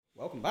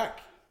Welcome back.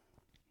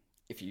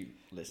 If you're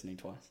listening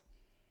twice.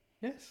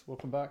 Yes,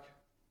 welcome back.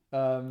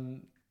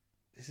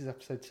 This is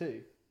episode 2.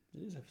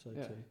 It is episode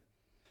 2.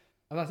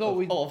 And I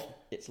thought of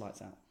It's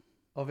Lights Out.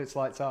 Of It's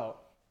Lights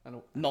Out.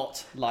 And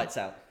Not Lights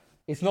Out.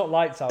 It's not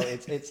Lights Out,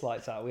 it's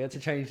Lights Out. We had to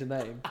change the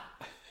name.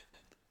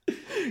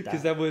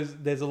 Because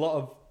there's a lot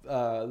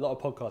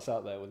of podcasts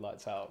out there with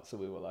Lights Out, so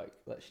we were like,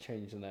 let's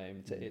change the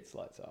name to It's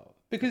Lights Out.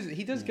 Because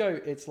he does go,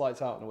 It's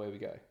Lights Out, and away we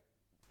go.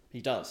 He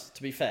does,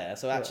 to be fair.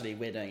 So actually,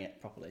 we're doing it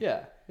properly.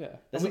 Yeah.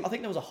 I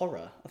think there was a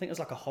horror. I think it was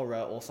like a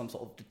horror or some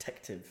sort of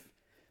detective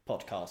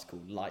podcast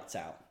called Lights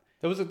Out.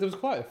 There was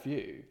quite a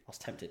few. I was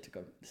tempted to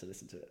go to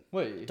listen to it.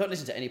 Were you? Don't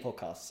listen to any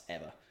podcasts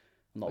ever.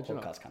 I'm not a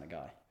podcast kind of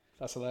guy.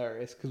 That's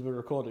hilarious, because we're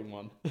recording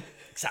one.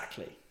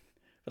 Exactly.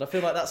 But I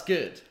feel like that's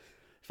good.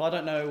 If I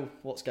don't know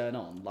what's going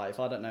on, like if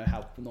I don't know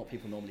how not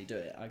people normally do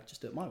it, I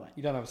just do it my way.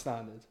 You don't have a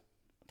standard.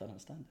 I don't have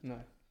a standard. No.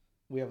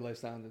 We have low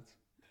standards.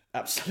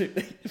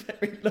 Absolutely.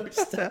 Very low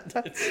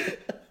standards.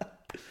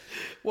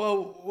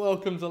 Well,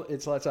 welcome to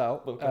It's Lights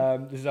Out.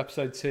 This is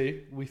episode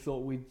 2. We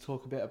thought we'd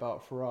talk a bit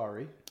about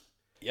Ferrari.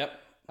 Yep.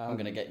 I'm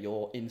going to get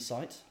your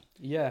insight.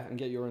 Yeah, and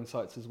get your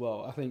insights as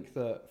well. I think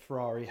that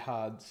Ferrari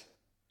had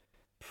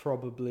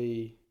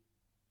probably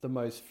the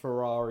most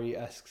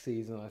Ferrari-esque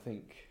season, I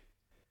think,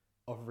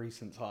 of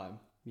recent time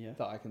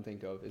that I can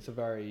think of. It's a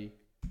very,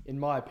 in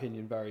my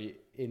opinion, very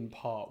in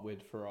part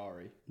with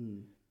Ferrari.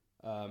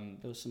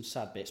 There was some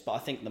sad bits, but I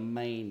think the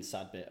main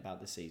sad bit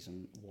about this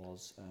season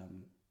was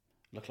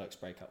Leclerc's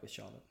breakup with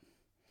Charlotte.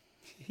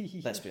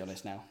 Let's be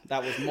honest now.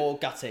 That was more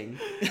gutting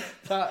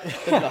than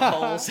the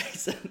whole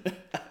season.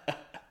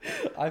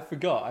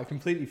 I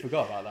completely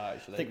forgot about that,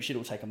 actually. I think we should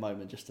all take a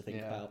moment just to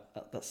think about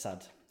that. That's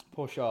sad.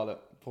 Poor Charlotte,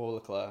 poor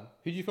Leclerc.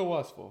 Who do you feel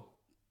worse for?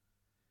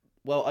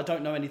 Well, I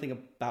don't know anything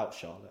about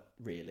Charlotte,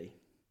 really.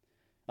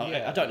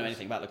 I don't know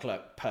anything about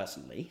Leclerc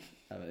personally.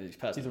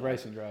 He's a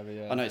racing driver,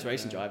 yeah. I know he's a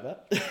racing driver,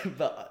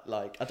 but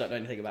I don't know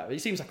anything about him. He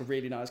seems like a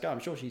really nice guy. I'm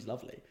sure she's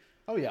lovely.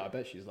 Oh yeah, I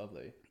bet she's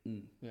lovely.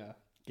 Yeah.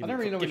 I don't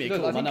really know what she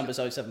does. My number's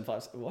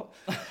 075. What?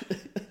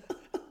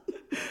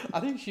 I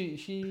think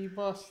she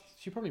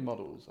probably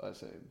models, I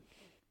assume.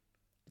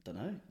 I don't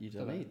know. You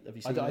tell me. Have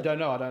you seen I don't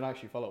know. I don't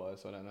actually follow her,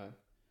 so I don't know.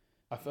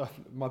 I feel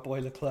my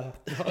boy Leclerc.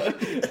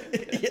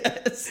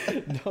 Yes.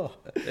 No.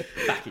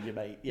 Back in your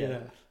mate.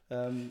 Yeah.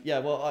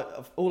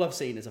 Well, all I've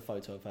seen is a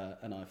photo of her,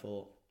 and I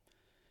thought,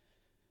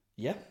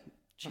 yeah,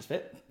 she's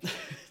fit.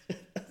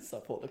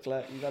 Support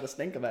Leclerc. You've had a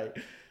stinker, mate.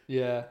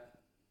 Yeah.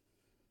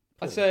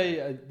 I'd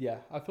say,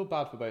 I feel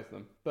bad for both of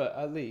them, but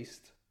at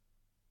least,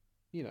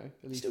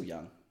 still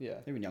young. Yeah.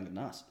 They're even younger than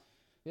us.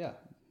 Yeah.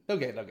 They'll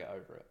get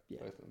over it. Yeah.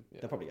 Both of them.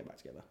 Yeah. They'll probably get back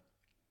together.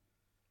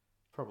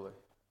 Probably.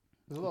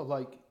 There's a lot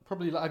of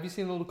have you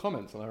seen all the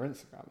comments on her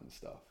Instagram and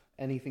stuff?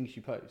 Anything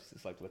she posts,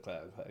 it's like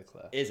Leclerc.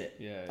 Is it?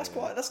 Yeah.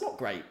 That's not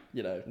great,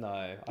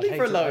 No. Leave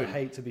her alone. I'd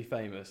hate to be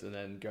famous and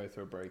then go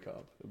through a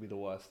breakup. It'd be the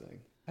worst thing.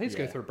 I hate to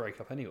go through a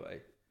breakup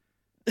anyway.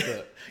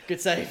 But, good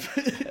save.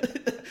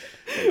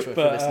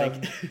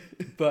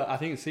 But I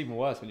think it's even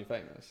worse when you're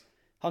famous.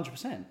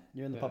 100%.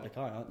 You're in the public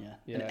eye, aren't you?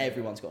 Yeah, and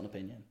everyone's got an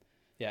opinion.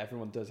 Yeah,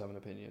 everyone does have an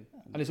opinion.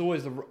 And it's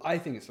always I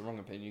think it's the wrong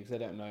opinion because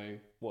they don't know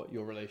what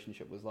your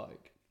relationship was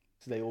like.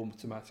 So they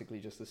automatically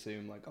just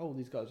assume like, oh,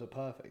 these guys are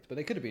perfect. But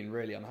they could have been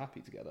really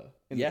unhappy together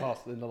in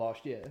the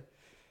last year.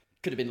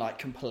 Could have been like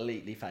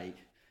completely fake.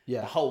 Yeah.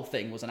 The whole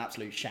thing was an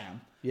absolute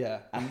sham. Yeah.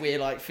 And we're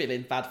like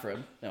feeling bad for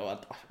him. No,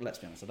 let's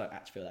be honest, I don't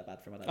actually feel that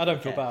bad for him. I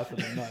don't feel bad for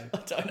them, no.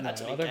 I don't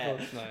actually care.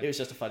 It was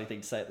just a funny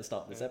thing to say at the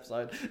start of this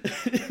episode.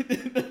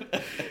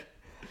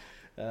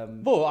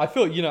 Well, I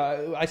feel,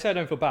 I say I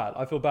don't feel bad.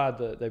 I feel bad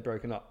that they've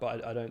broken up,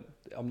 but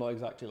I'm not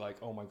exactly like,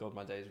 oh my God,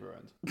 my day's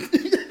ruined.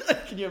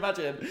 Can you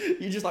imagine?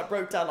 You just like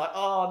broke down like,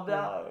 oh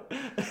no.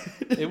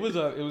 It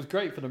was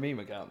great for the meme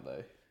account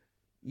though.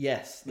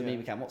 Yes, the meme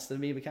account. What's the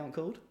meme account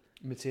called?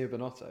 Mattia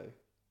Bonotto.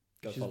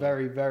 Which is follow.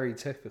 very, very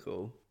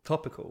topical.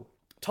 Topical.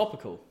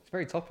 It's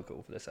very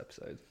topical for this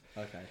episode.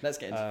 Okay, let's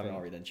get into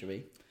Ferrari then, shall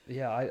we?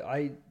 Yeah,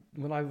 I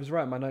when I was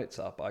writing my notes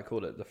up, I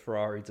called it the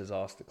Ferrari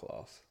disaster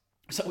class.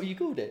 Is that what you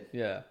called it?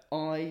 Yeah.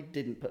 I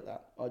didn't put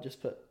that. I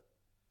just put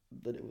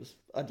that it was...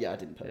 I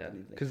didn't put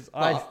anything. Because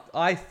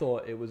I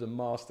thought it was a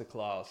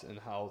masterclass in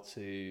how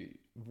to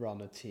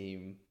run a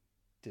team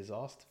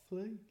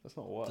disastrously. That's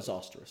not a word.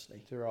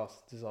 Disastrously.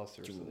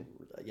 Disastrously.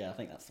 Yeah, I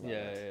think that's the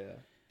word.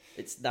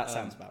 Yeah. That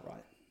sounds about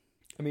right.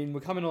 I mean,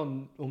 we're coming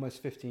on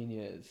almost 15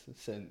 years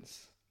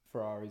since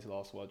Ferrari's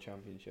last World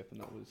Championship, and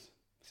that was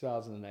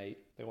 2008.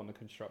 They won the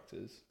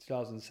Constructors.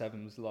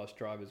 2007 was the last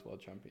Drivers' World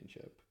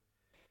Championship.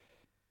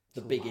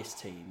 The biggest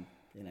team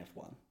in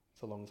F1.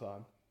 It's a long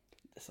time.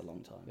 It's a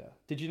long time. Yeah.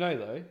 Did you know,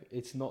 though,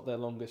 it's not their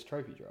longest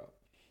trophy drought?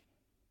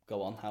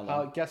 Go on, how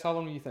long? Guess how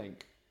long you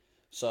think?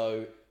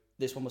 So,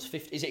 this one was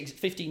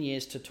 15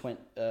 years to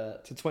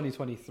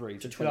 2023.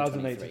 To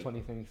 2008 to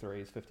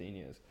 2023 is 15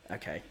 years.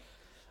 Okay.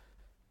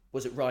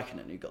 Was it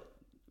Raikkonen who got...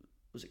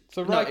 Was it?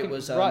 So Raikkonen, it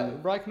was,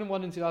 Raikkonen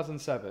won in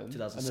 2007.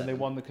 And then they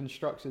won the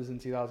Constructors in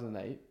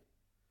 2008.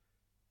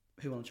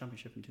 Who won the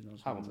championship in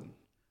 2007? Hamilton.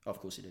 Oh, of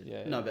course he did.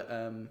 Yeah. No, but...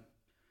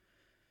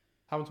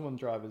 Hamilton won the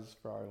drivers,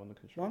 Ferrari won the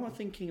constructors. Why am I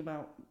thinking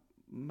about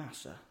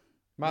Massa?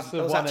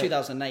 Massa was won that it.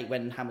 2008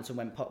 when Hamilton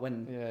went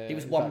he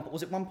was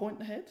was it 1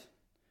 point ahead?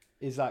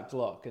 Isaac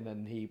Glock, and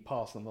then he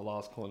passed on the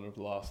last corner of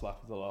the last lap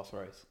of the last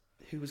race.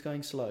 Who was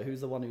going slow?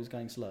 Who's the one who was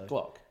going slow?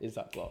 Glock.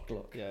 Isaac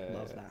Glock. Yeah,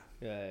 love that.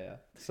 Yeah.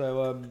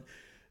 So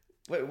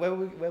where were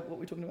we? What were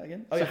we talking about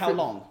again? Oh, so yeah, how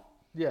long?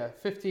 Yeah,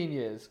 15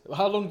 years.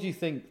 How long do you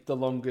think the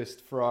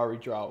longest Ferrari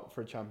drought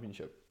for a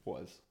championship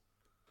was?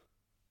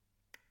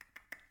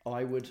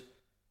 I would.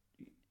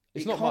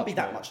 It can't be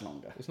that much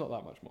longer. It's not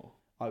that much more.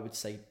 I would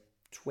say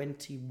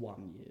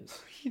 21 years.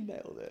 You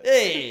nailed it.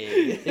 Hey!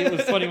 It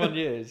was 21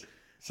 years.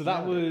 So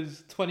that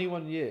was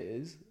 21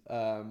 years.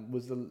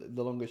 Was the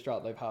longest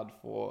drought they've had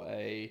for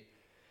I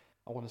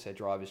want to say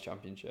drivers'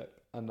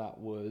 championship, and that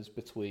was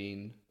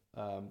between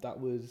that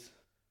was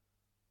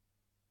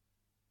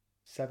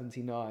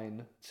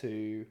 79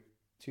 to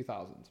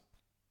 2000,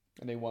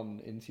 and they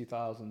won in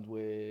 2000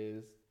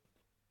 with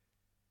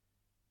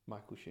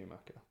Michael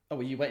Schumacher. Oh,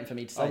 were you waiting for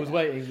me to say? I was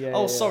waiting. Yeah.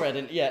 Oh, sorry, I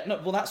didn't. Yeah, no.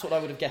 Well, that's what I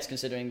would have guessed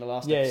considering the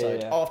last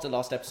episode. Yeah. After the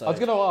last episode, I was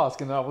going to ask,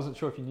 and I wasn't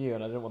sure if you knew,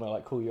 and I didn't want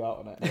to call you out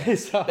on it. Yeah.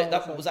 So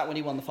but was that when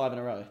he won the 5 in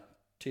a row?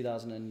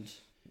 2000 and.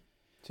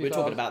 We were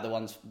talking about the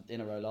ones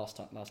in a row last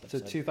episode. So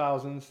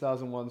 2000,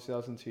 2001,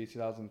 2002,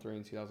 2003,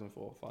 and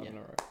 2004, 5 in a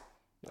row.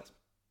 That's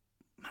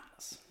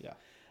madness. Yeah.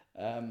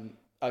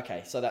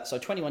 Okay, so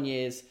 21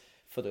 years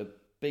for the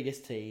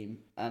biggest team,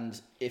 and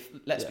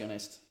let's be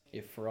honest,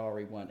 if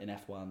Ferrari weren't in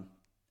F1,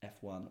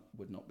 F1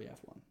 would not be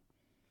F1.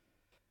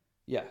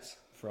 Yes.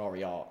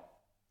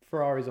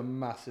 Ferrari's a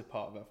massive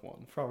part of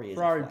F1. Ferrari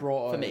F1.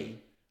 brought for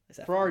me.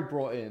 Ferrari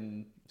brought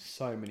in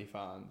so many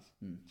fans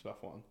to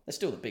F1. They're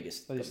still the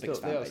biggest. They are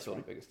still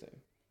the biggest team.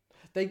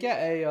 They get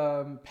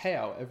a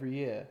payout every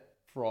year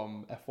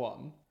from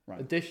F1,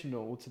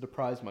 additional to the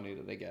prize money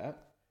that they get,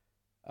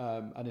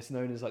 and it's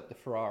known as like the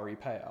Ferrari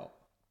payout.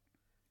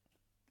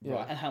 Yeah.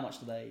 Right. And how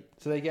much do they?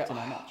 So they get.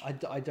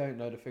 I don't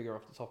know the figure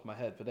off the top of my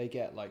head, but they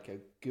get like a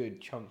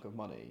good chunk of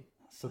money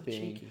for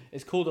being. Cheeky.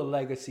 It's called a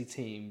legacy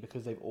team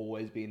because they've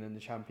always been in the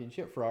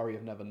championship. Ferrari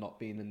have never not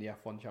been in the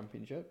F1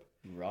 championship.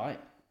 Right.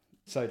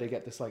 So they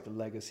get this like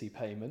legacy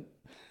payment.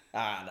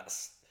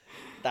 That's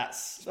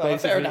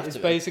fair enough. It's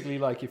basically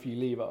like if you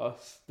leave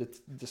us,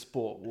 the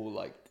sport will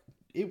like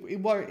it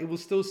will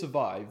still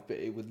survive, but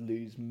it would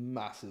lose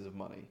masses of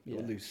money. It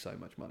would lose so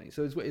much money.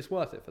 So it's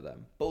worth it for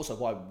them. But also,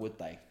 why would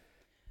they?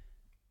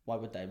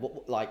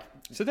 What like?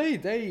 So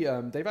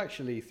they've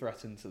actually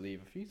threatened to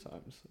leave a few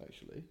times.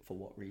 Actually, for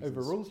what reasons?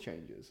 Over rules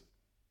changes.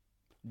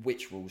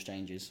 Which rules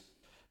changes?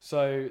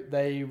 So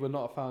they were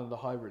not a fan of the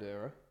hybrid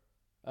era.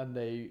 And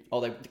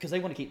because they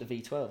want to keep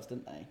the V12s,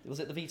 didn't they? Was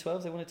it the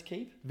V12s they wanted to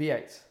keep?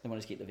 V8s. They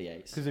wanted to keep the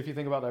V8s. Because if you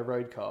think about their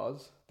road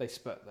cars,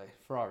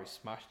 Ferrari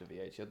smashed the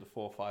V8s. You had the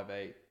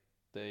 458.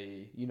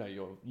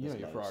 Your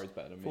Ferrari's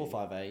better than me.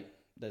 458.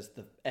 There's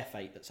the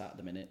F8 that's out at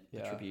the minute. The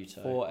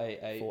Tributo.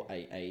 488.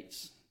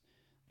 488s.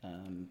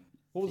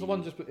 What was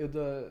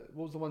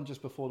the one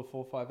just before the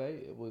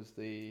 458? It was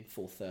the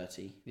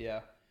 430.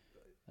 Yeah.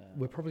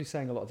 We're probably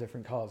saying a lot of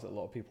different cars that a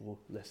lot of people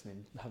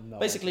listening have no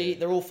Basically, idea.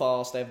 They're all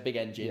fast. They have big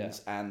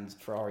engines, and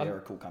Ferrari are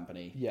a cool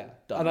company. Yeah,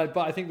 but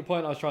I think the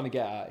point I was trying to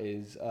get at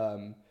is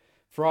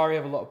Ferrari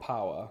have a lot of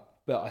power,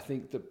 but I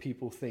think that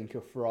people think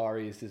of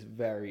Ferrari as this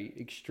very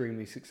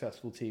extremely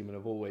successful team and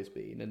have always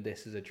been, and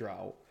this is a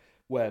drought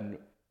when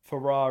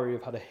Ferrari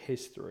have had a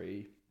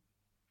history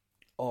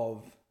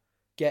of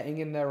getting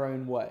in their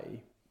own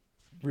way,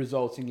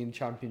 resulting in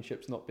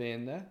championships not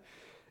being there.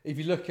 If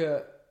you look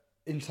at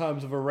in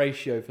terms of a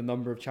ratio for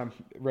number of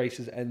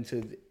races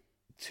entered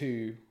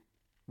to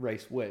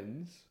race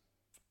wins,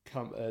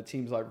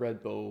 teams like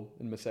Red Bull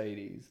and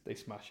Mercedes, they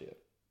smash it.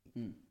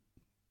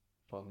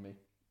 Pardon me.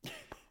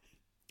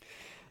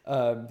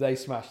 They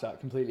smash that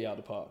completely out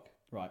of the park.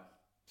 Right.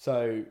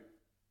 So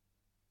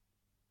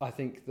I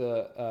think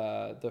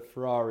that the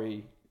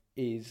Ferrari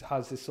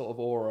has this sort of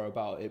aura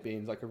about it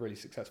being like a really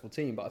successful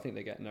team, but I think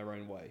they get in their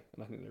own way,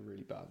 and I think they're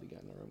really badly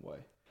getting their own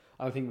way.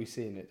 I think we've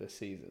seen it this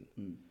season.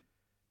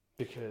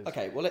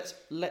 Because well,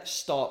 let's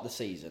start the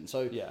season.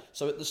 So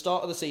at the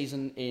start of the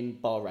season in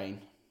Bahrain,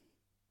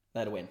 they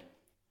had a win.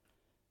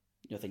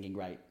 You're thinking,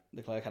 great,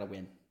 Leclerc had a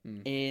win.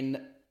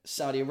 In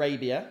Saudi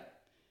Arabia,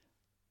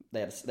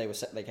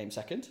 they came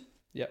second.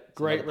 Yep,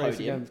 great race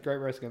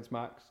against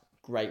Max.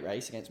 Great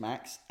race against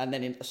Max, and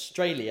then in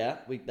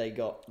Australia, they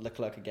got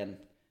Leclerc again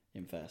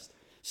in first.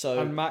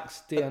 And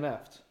Max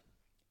DNF'd.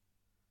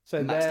 So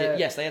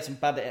yes, they had some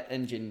bad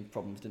engine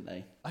problems, didn't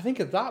they? I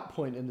think at that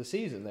point in the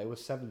season, they were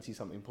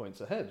 70-something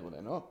points ahead, were they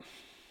not?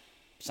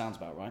 Sounds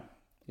about right.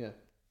 Yeah.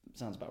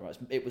 Sounds about right.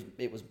 It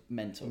was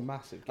mental.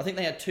 Massive. I think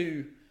they had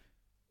two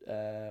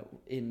I'm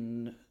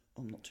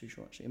not too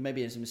sure, actually.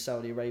 Maybe it was in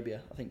Saudi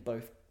Arabia. I think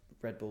both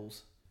Red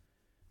Bulls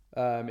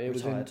It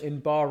was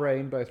in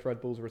Bahrain, both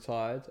Red Bulls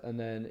retired. And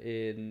then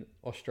in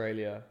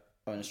Australia,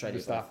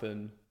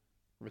 Verstappen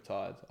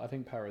retired. I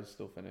think Perez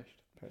still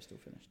finished.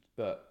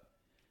 But...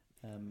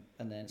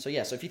 and then, so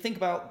if you think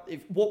about,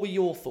 what were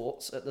your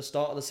thoughts at the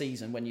start of the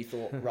season when you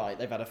thought, right,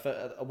 they've had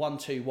a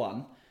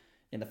 1-2-1,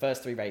 in the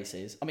first 3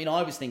 races. I mean,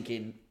 I was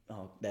thinking,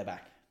 oh, they're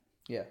back.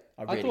 Yeah,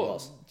 I really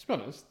was. To be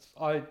honest,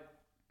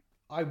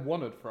 I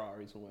wanted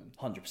Ferrari to win.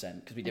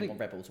 100%, because we didn't want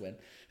Red Bull to win.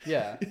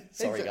 Yeah.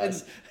 Sorry,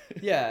 guys.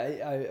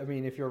 Yeah, I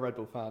mean, if you're a Red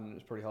Bull fan,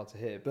 it's pretty hard to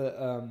hear. But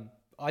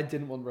I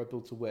didn't want Red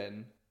Bull to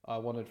win. I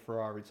wanted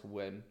Ferrari to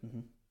win. Mm-hmm.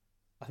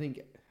 I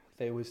think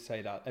they always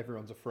say that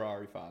everyone's a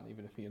Ferrari fan,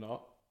 even if you're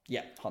not.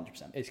 Yeah,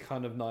 100%. It's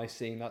kind of nice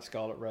seeing that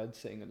Scarlet Red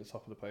sitting at the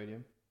top of the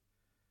podium.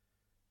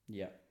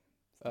 Yeah.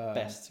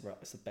 It's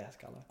the best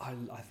colour.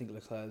 I think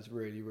Leclerc is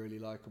really, really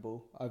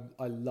likeable.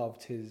 I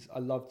loved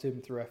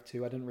him through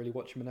F2. I didn't really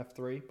watch him in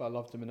F3, but I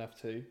loved him in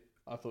F2.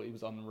 I thought he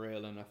was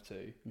unreal in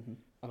F2. Mm-hmm.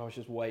 And I was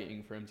just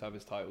waiting for him to have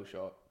his title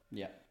shot.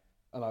 Yeah.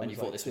 And you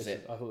thought this was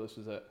it? I thought this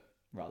was it.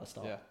 Right at the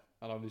start. Yeah.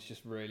 And I was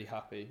just really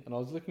happy. And I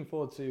was looking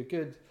forward to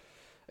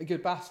a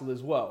good battle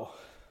as well.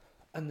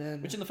 And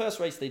then... Which in the first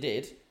race they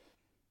did.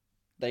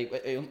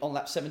 They on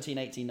lap 17,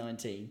 18,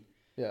 19.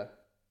 Yeah.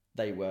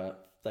 They were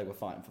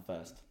fighting for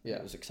first. Yeah.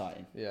 It was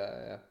exciting.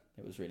 Yeah.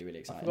 It was really, really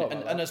exciting.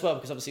 And as well,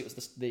 because obviously it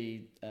was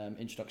the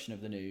introduction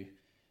of the new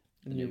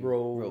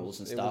rules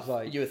and stuff.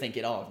 Like, you were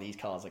thinking, oh, these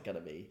cars are going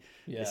to be...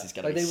 Yeah. This is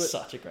going to be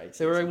such a great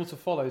season. They were able to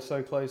follow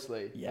so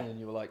closely. Yeah. And then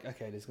you were like,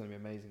 okay, this is going to be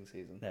an amazing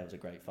season. That was a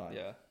great fight.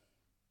 Yeah.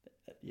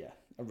 Yeah.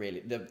 Really,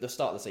 the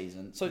start of the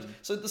season. So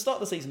the start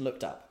of the season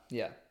looked up.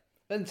 Yeah.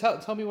 Then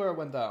tell me where it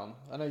went down.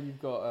 I know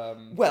you've got...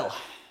 Well,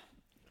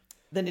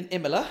 then in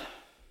Imola,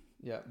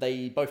 yeah,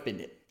 they both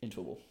binned it into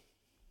a wall.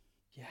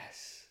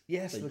 Yes,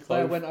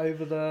 Leclerc went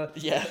over the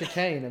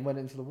chicane and went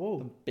into the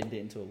wall. And binned it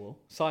into a wall.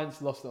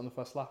 Sainz lost it on the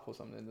first lap or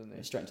something, didn't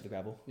he? Straight into the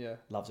gravel. Yeah.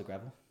 Loves a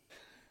gravel.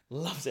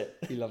 Loves it.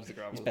 He loves the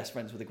gravel. He's best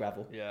friends with the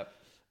gravel. Yeah.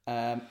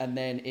 And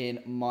then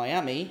in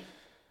Miami,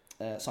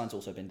 Sainz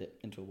also binned it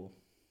into a wall.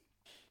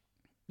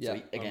 Yeah,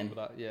 so again,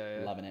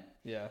 yeah, loving it.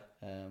 Yeah.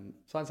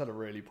 Sainz had a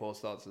really poor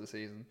start to the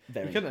season. He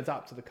Very. couldn't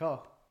adapt to the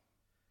car.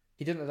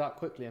 He didn't adapt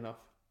quickly enough,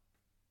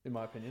 in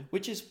my opinion.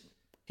 Which is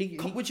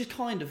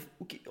kind of,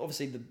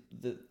 obviously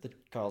the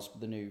cars,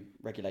 the new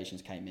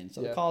regulations came in,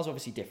 so the car's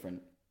obviously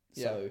different.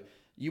 So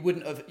you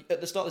wouldn't have, at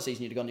the start of the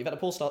season, you'd have gone, you've had a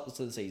poor start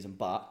to the season,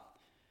 but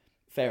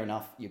fair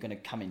enough, you're going to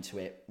come into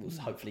it, we'll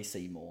hopefully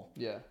see more.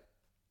 Yeah.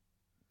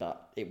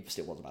 But it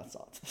still was a bad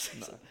start to the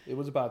season. No, it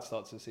was a bad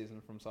start to the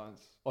season from Sainz.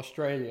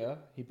 Australia,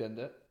 he binned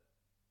it.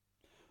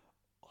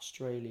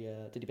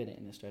 Australia, did he bind it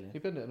in Australia? He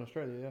binned it in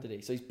Australia, yeah. Did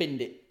he? So he's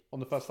binned it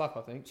on the first lap,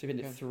 I think. So he binned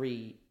it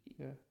three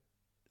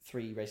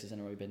races in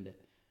a row. He binned it.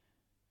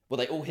 Were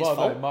they all his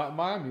fault? No,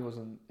 Miami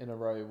wasn't in a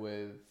row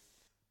with,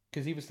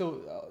 because he was still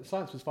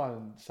Sainz was fine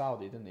in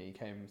Saudi, didn't he? He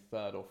came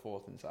 3rd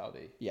or 4th in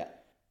Saudi. Yeah.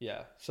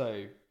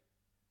 So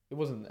it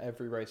wasn't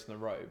every race in a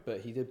row,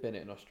 but he did bin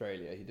it in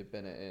Australia. He did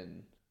bin it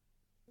in.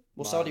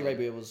 Well, Saudi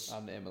Arabia was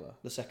and Imola.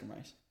 The second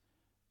race.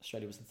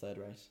 Australia was the third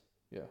race.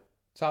 Yeah.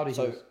 Saudi.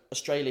 So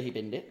Australia, he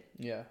binned it.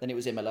 Yeah. Then it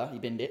was Imola, he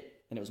binned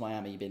it. Then it was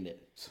Miami, he binned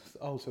it.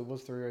 Oh, so it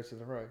was 3 races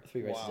in a row.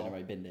 3 races in a row,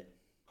 he binned it.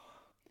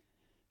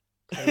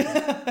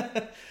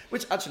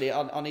 Which actually,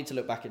 I need to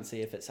look back and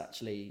see if it's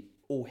actually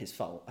all his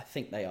fault. I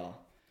think they are.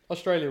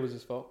 Australia was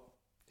his fault.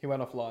 He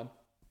went offline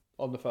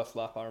on the first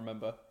lap, I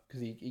remember,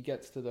 because he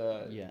gets to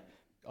the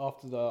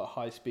after the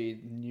high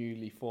speed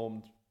newly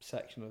formed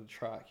section of the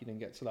track, he then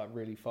gets to that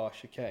really fast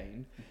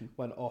chicane,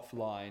 went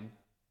offline,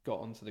 got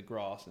onto the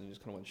grass, and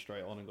just kind of went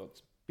straight on and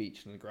got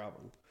beached in the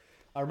gravel.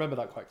 I remember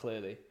that quite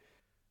clearly.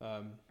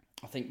 I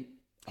think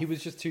he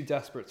was just too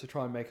desperate to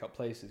try and make up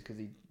places because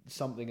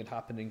something had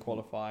happened in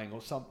qualifying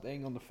or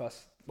something on the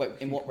first. Wait,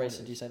 in what race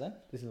did you say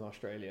that? This is in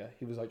Australia.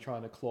 He was like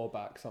trying to claw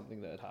back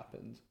something that had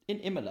happened. In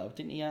Imola,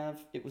 didn't he have?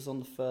 It was on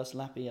the first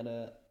lap.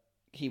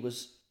 He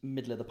was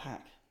middle of the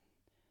pack.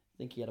 I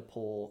think he had a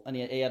poor, and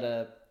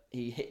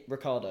he hit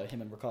Ricciardo.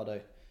 Him and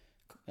Ricciardo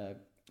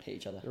hit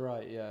each other. You're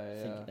right. Yeah.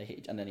 I think they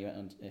hit, and then he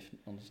went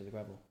onto the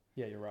gravel.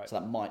 Yeah, you're right. So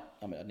that might.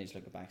 I need to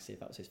look back and see if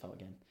that was his fault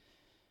again.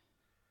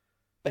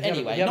 But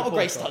anyway, not a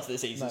great start to the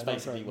season. Is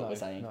basically what we're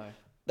saying. No.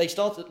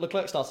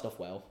 Leclerc started off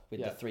well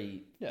with the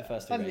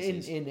first 3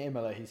 races. In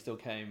Imola, he still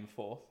came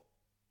 4th.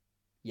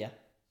 Yeah.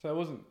 So it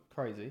wasn't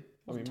crazy.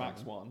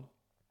 Max won,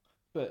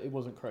 but it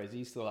wasn't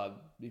crazy.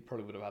 He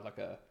probably would have had like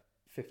a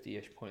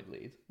 50-ish point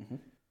lead. Mm-hmm.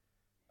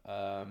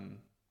 I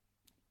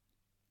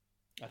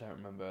don't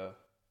remember.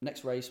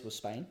 Next race was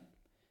Spain.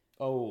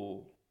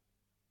 Oh.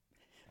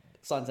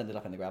 Sainz ended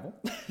up in the gravel.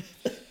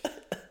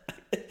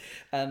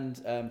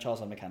 And Charles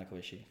had a mechanical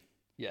issue.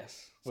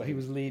 Yes. Well, he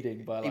was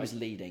leading by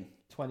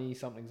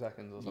 20-something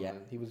seconds or something. Yeah.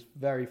 He was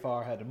very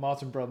far ahead. And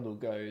Martin Brundle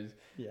goes,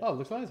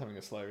 Leclerc's having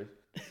a slow,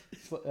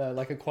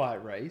 like a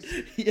quiet race.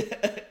 Yeah.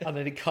 And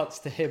then it cuts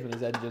to him and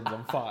his engine's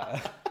on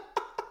fire.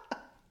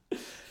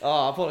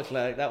 Oh, poor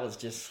Leclerc. That was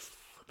just...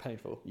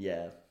 painful.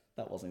 Yeah.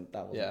 That wasn't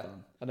fun.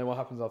 And then what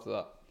happens after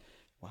that?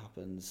 What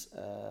happens?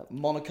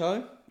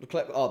 Monaco.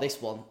 Leclerc. Oh,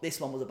 this one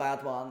was a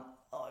bad one.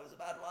 Oh, it was a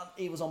bad one.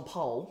 He was on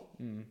pole.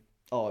 Mm.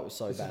 Oh, it was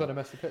so bad. This is when they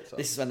messed the pit stop.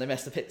 This is when they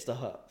messed the pit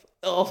stop up.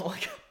 Oh my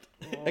god.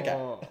 Oh. Okay.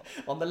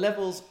 On the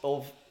levels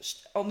of,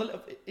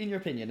 in your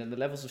opinion, in the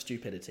levels of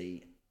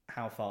stupidity,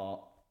 how far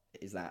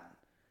is that?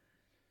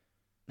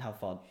 How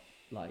far,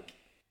 like,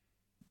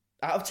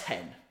 out of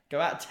 10, go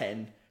out of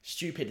 10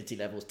 stupidity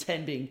levels.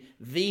 10 being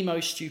the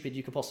most stupid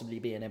you could possibly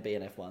be in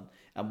F1,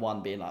 and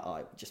 1 being like,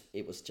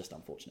 it was just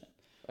unfortunate.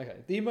 Okay,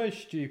 the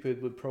most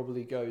stupid would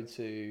probably go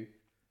to.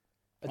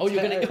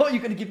 You're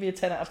gonna give me a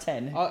 10 out of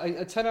 10?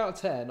 A 10 out of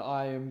 10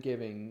 I am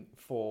giving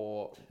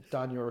for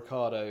Daniel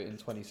Ricciardo in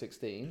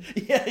 2016.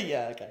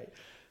 yeah, okay.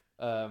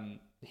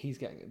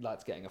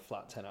 That's getting a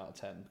flat 10 out of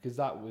 10 because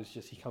that was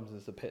just, he comes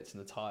into the pits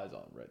and the tyres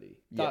aren't ready.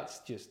 Yeah. That's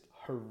just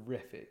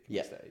horrific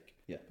mistake.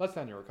 Yeah. That's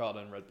Daniel Ricciardo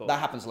and Red Bull.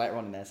 That happens later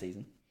on in their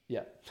season.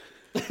 Yeah.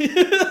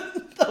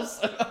 That was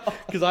so hard.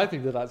 Because I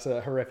think that's a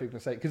horrific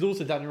mistake. Because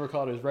also Daniel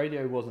Ricciardo's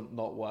radio wasn't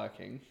not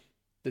working.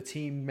 The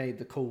team made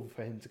the call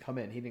for him to come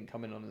in. He didn't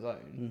come in on his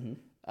own. Mm-hmm.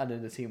 And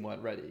then the team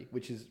weren't ready,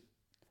 which is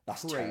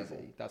That's crazy.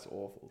 terrible. That's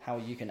awful. How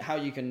you can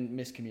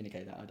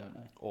miscommunicate that, I don't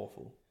know.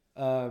 Awful.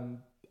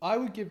 I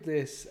would give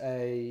this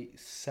a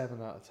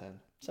 7 out of 10.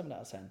 7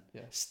 out of 10.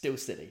 Yeah. Still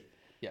silly.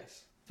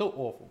 Yes. Still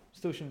awful.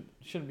 Still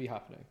shouldn't be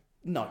happening.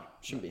 No,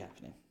 shouldn't be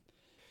happening.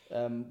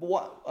 But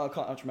what I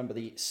can't actually remember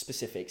the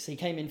specifics. He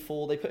came in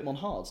they put him on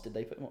hards. Did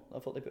they put him on? I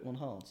thought they put him on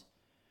hards.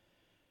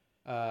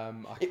 I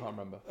can't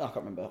remember. I can't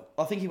remember.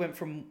 I think he went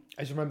from.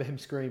 I just remember him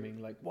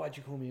screaming like, "Why'd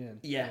you call me in?"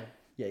 Yeah,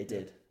 he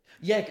did.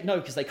 Yeah, no,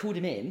 because they called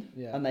him in,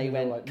 and they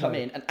went, like, "Come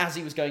in." And as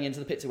he was going into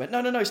the pits, he went,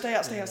 "No, stay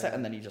out, stay out."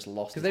 And then he just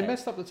lost. Because they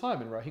messed up the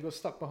timing, right? He got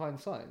stuck behind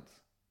Sainz,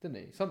 didn't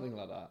he? Something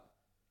like that.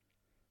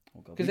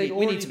 Oh god,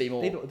 we need to be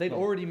more. They'd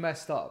already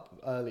messed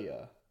up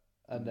earlier,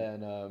 and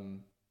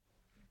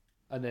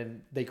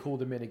then they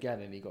called him in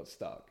again, and he got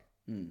stuck.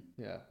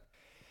 Yeah.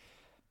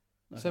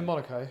 Okay. So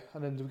Monaco,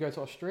 and then do we go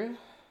to Austria?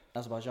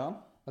 Azerbaijan,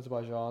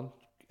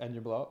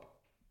 engine blow up.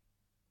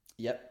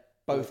 Yep,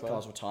 both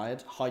cars were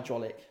tired,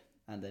 hydraulic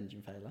and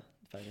engine failure.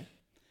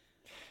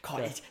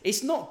 God,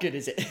 it's not good,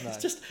 is it? No,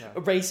 it's just a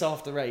race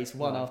after race,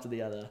 one after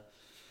the other.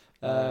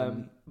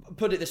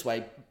 Put it this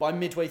way, by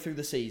midway through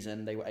the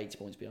season, they were 80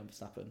 points behind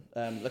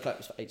Verstappen. Leclerc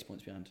was 80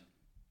 points behind.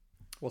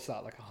 What's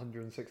that, like a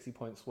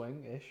 160-point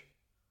swing-ish?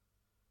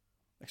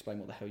 Explain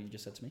what the hell you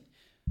just said to me.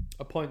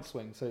 A point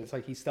swing, so it's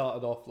like he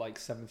started off like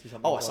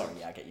 70-something points.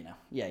 Sorry, I get you now.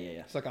 Yeah.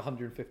 It's like a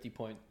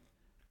 150-point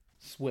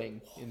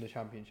swing in the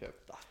championship.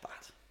 That's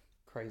bad.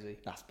 Crazy.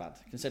 That's bad,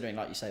 considering,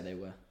 like you say, they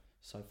were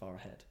so far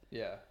ahead.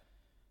 Yeah.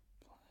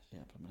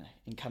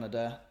 In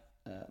Canada,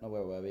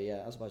 where were we?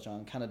 Yeah,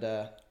 Azerbaijan,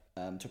 Canada.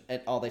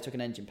 They took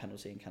an engine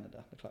penalty in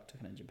Canada. Leclerc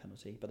took an engine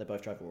penalty, but they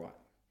both drove all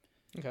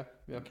right. Okay.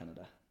 Yeah. In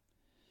Canada.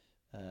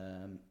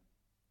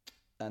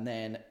 And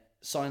then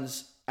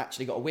Sainz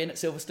actually got a win at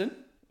Silverstone.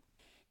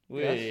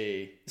 Yes.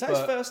 Is that his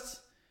first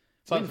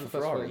win for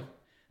Ferrari?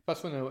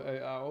 First win,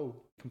 a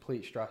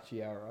complete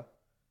strategy error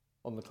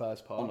on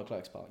Leclerc's part.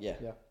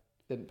 Yeah.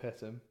 Didn't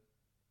pit him,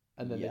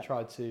 and then they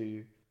tried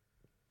to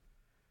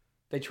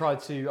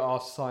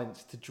ask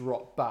Sainz to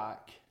drop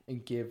back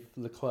and give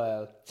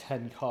Leclerc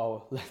 10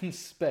 car length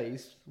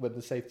space when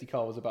the safety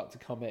car was about to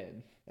come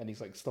in, and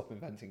he's like, "Stop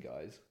inventing,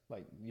 guys!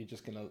 Like, you're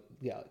just gonna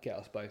get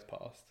us both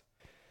past."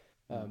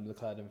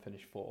 Leclerc didn't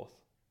finish 4th,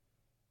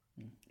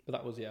 but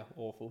that was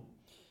awful.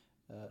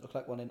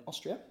 Leclerc won in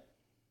Austria.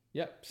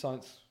 Yep,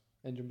 Sainz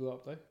engine blew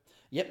up though.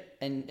 Yep,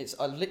 and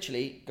I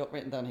literally got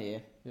written down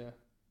here. Yeah.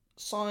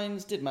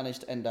 Sainz did manage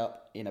to end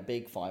up in a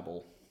big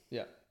fireball.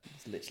 Yeah.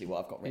 That's literally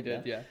what I've got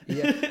written down.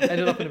 Yeah.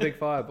 Ended up in a big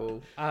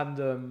fireball.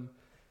 And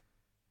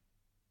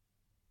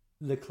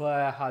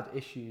Leclerc had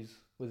issues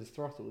with his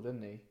throttle,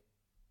 didn't he?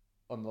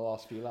 On the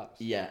last few laps.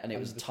 Yeah, and it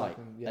was tight.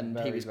 And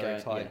very, he was very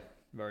going tight. Yeah.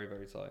 Very,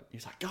 very tight. He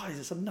was like, guys,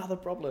 it's another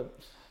problem.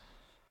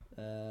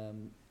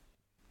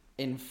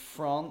 In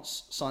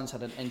France, Sainz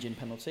had an engine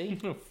penalty.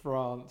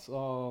 France,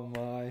 oh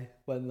my.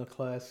 When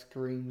Leclerc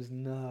screams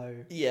no.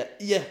 Yeah.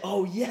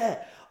 Oh,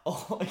 yeah.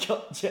 Oh, my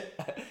God. Yeah.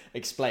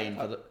 Explain.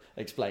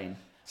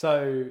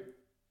 So,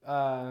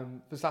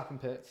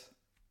 Verstappen pits.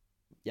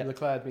 Yep.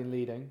 Leclerc had been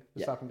leading.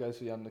 Verstappen goes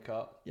for the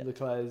undercut. Yep.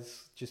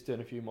 Leclerc's just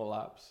doing a few more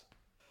laps.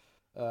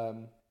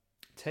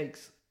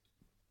 Takes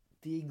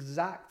the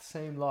exact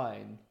same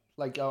line.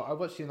 Like, I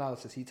watched the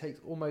analysis. He takes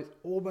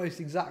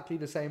almost exactly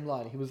the same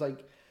line. He was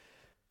like,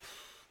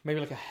 maybe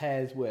like a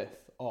hair's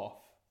width off,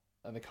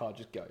 and the car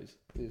just goes.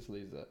 He just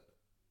loses it.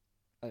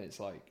 And it's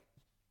like,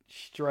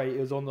 straight.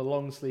 It was on the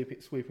long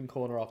sweeping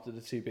corner after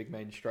the 2 big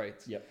main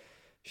straights. Yep.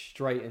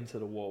 Straight into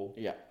the wall.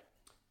 Yeah.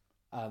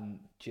 And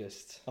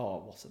just...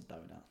 Oh, what a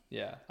donut.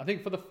 Yeah. I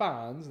think for the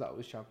fans, that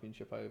was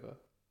championship over.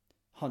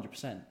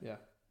 100%. Yeah.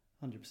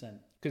 100%.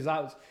 Because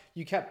that was...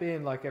 You kept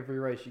being like, every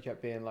race, you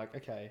kept being like,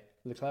 okay,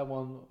 Leclerc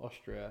won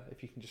Austria,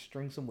 if you can just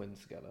string some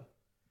wins together.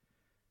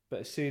 But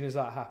as soon as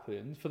that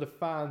happened, for the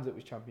fans, it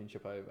was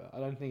championship over. I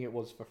don't think it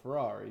was for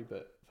Ferrari,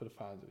 but for the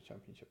fans, it was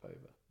championship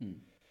over.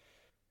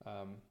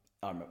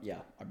 I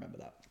remember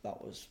that.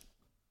 That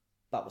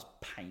was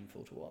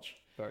painful to watch.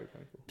 Very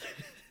painful.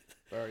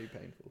 Very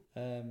painful.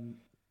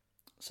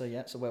 So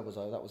where was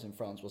I? That was in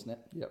France, wasn't it?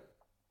 Yep.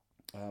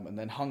 And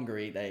then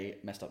Hungary, they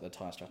messed up their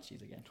tyre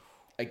strategies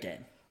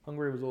again.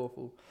 Hungary was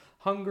awful.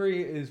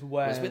 Hungary is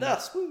when... It was with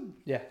us. Woo!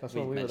 Yeah, that's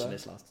what we mentioned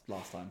this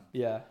last time.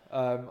 Yeah.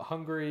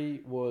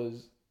 Hungary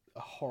was a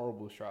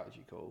horrible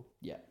strategy call.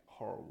 Yeah.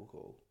 horrible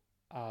call.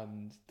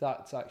 And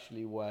that's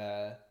actually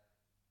where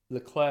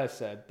Leclerc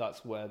said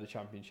that's where the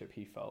championship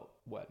he felt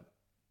went.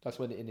 That's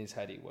when in his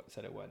head he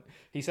said it went.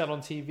 He said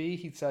on TV,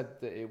 he said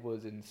that it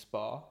was in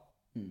Spa,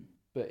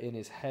 but in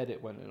his head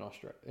it went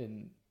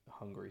in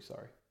Hungary,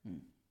 sorry.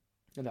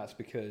 And that's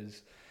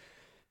because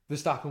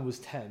Verstappen was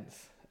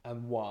 10th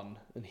and won,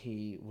 and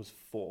he was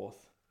 4th.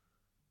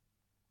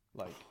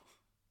 Like,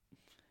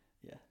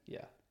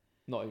 yeah.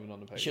 Not even on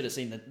the podium. You should have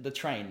seen the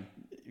train.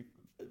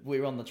 We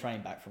were on the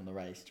train back from the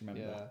race. Do you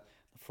remember that?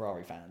 The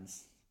Ferrari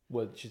fans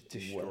were just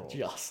destroyed.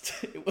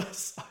 It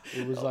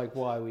was like,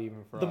 why are we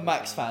even Ferrari? The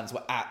Max fans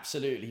were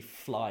absolutely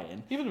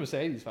flying. Even the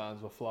Mercedes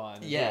fans were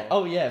flying. Yeah. Well.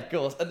 Oh yeah, of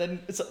course. And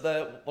then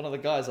one of the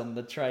guys on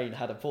the train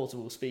had a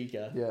portable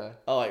speaker. Yeah.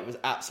 Oh, it was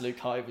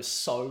absolute. It was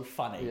so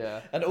funny.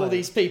 Yeah. And all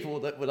these people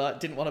that were like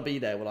didn't want to be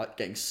there were like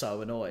getting so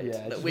annoyed.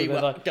 Yeah. That we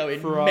were like going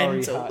Ferrari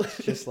mental.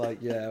 Hats, just like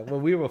well,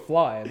 we were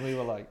flying. We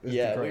were like, we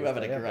were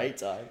having a great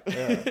time.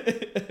 Yeah.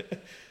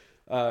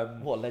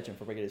 What a legend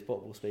for bringing his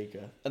portable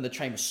speaker. And the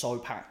train was so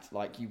packed,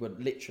 like you were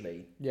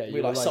literally, we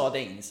were like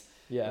sardines.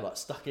 Yeah, we were like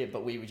stuck in,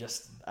 but we were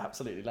just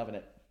absolutely loving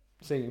it.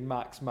 Singing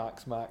Max,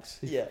 Max, Max.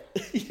 Yeah,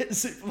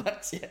 Super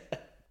Max.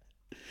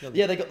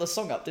 Yeah, they got the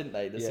song up, didn't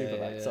they? The Super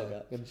Max song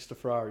up. And just the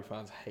Ferrari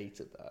fans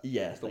hated that.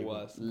 Yeah, it's the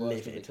worst.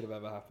 Livid. Thing that could have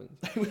ever happened.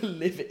 They were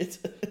livid.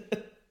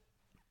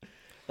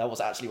 That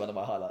was actually one of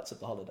my highlights of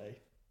the holiday.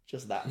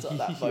 Just that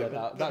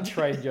moment. That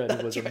train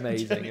journey was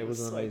amazing. It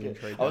was an amazing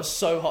train journey. I was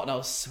so hot and I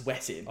was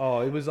sweating. Oh,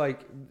 it was like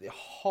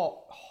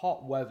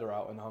hot weather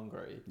out in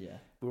Hungary. Yeah.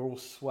 We were all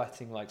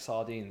sweating like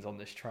sardines on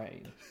this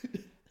train.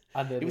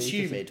 And then it was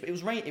humid.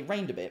 It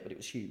rained a bit, but it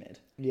was humid.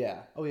 Yeah.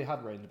 Oh, it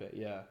had rained a bit,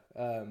 yeah.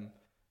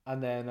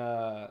 And then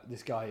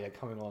this guy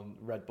coming on,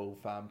 Red Bull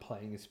fan,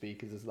 playing his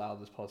speakers as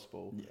loud as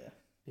possible. Yeah.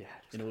 Yeah.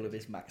 In all of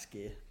his Max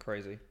gear.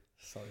 Crazy.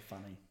 So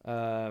funny.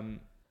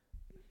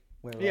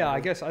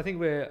 I think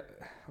we've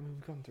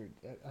gone through.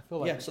 I feel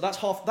like so that's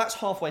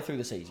halfway through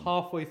the season.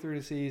 Halfway through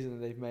the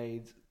season, they've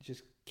made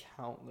just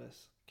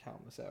countless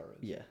errors.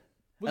 Yeah,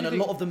 and a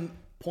lot of them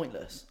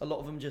pointless. A lot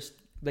of them just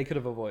they could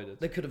have avoided.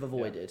 Yeah.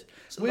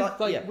 So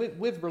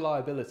with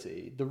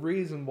reliability, the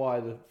reason why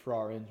the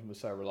Ferrari engine was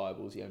so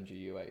reliable is the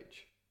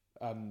MGUH,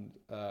 and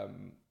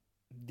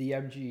the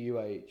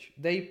MGUH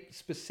they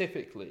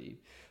specifically.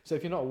 So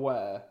if you're not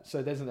aware,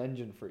 there's an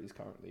engine freeze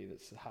currently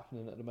that's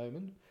happening at the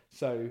moment.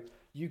 So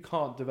you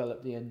can't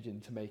develop the engine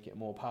to make it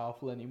more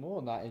powerful anymore,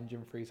 and that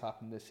engine freeze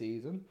happened this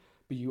season.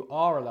 But you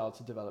are allowed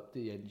to develop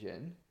the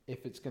engine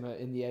if it's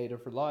in the aid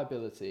of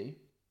reliability,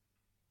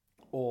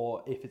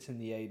 or if it's in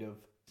the aid of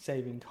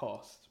saving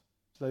cost.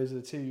 So those are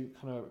the two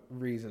kind of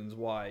reasons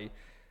why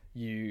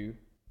you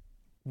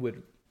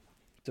would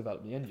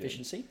develop the engine.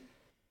 Efficiency?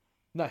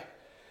 No,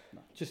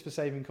 just for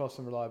saving cost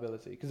and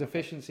reliability, because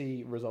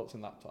efficiency results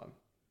in lap time.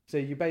 So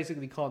you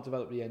basically can't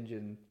develop the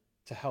engine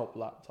to help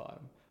lap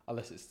time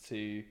unless it's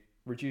to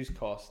reduce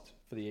cost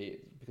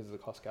because of the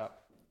cost gap.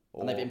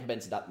 And they've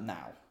implemented that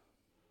now.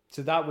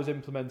 So that was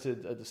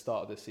implemented at the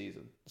start of this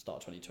season. The start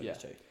of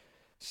 2022. Yeah.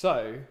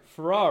 So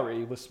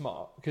Ferrari was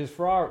smart because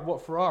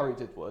what Ferrari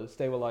did was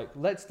they were like,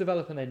 let's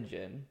develop an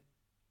engine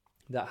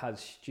that has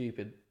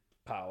stupid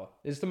power.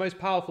 It's the most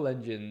powerful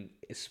engine,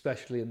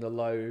 especially in the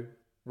low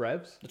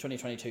revs. The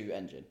 2022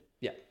 engine.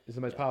 Yeah, it's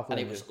the most powerful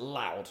engine. And it was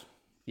loud.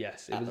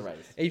 Yes, it was. The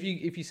race. If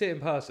you see it in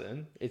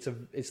person, it's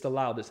the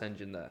loudest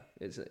engine there.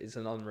 It's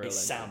an unreal. It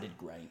sounded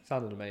great.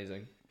 Sounded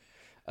amazing.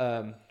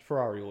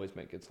 Ferrari always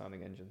make good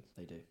sounding engines.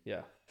 They do.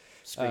 Yeah.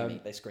 Screaming.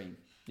 They scream.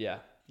 Yeah.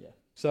 Yeah.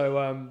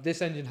 So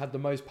this engine had the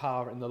most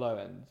power in the low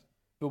end,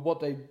 but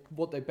what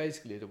they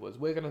basically did was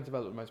we're going to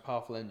develop the most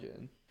powerful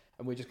engine,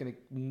 and we're just going to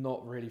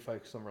not really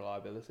focus on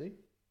reliability.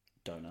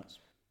 Donuts.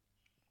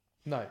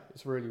 No,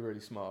 it's really, really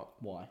smart.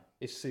 Why?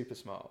 It's super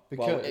smart.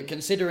 Because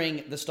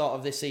considering the start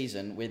of this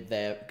season with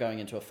their going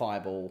into a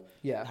fireball,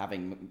 yeah,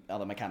 having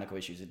other mechanical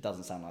issues, it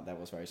doesn't sound like that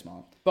was very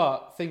smart.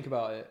 But think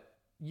about it.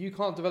 You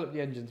can't develop the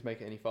engine to make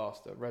it any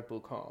faster. Red Bull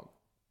can't.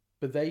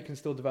 But they can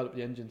still develop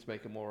the engine to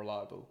make it more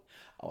reliable.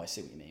 Oh, I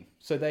see what you mean.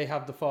 So they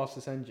have the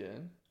fastest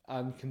engine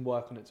and can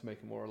work on it to make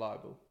it more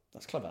reliable.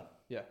 That's clever.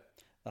 Yeah.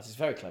 That is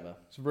very clever.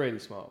 It's really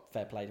smart.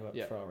 Fair play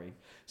to Ferrari.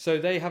 So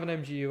they have an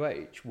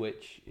MGUH,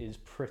 which is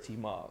pretty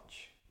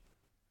much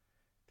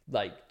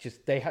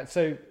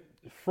so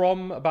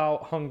from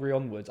about Hungary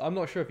onwards, I'm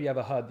not sure if you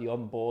ever heard the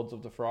onboards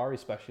of the Ferrari,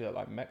 especially at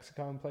like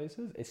Mexico and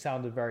places. It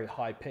sounded very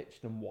high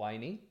pitched and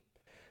whiny.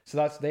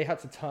 So they had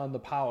to turn the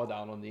power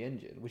down on the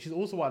engine, which is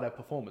also why their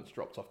performance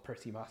dropped off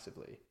pretty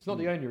massively. It's not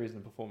the only reason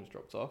the performance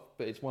dropped off,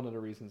 but it's one of the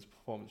reasons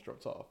performance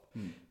dropped off.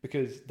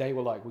 Because they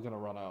were like, we're going to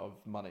run out of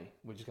money.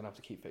 We're just going to have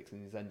to keep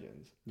fixing these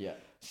engines. Yeah.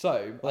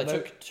 So they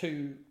took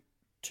two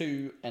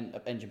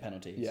engine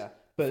penalties. Yeah.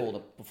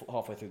 Before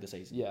halfway through the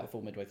season. Yeah.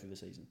 Before midway through the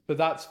season. But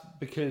that's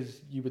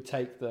because you would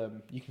take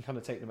them. You can kind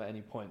of take them at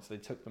any point. So they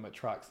took them at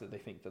tracks that they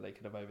think that they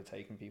could have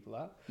overtaken people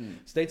at.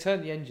 So they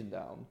turned the engine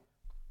down.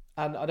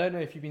 And I don't know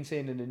if you've been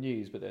seeing in the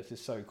news, but there's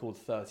this so-called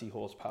 30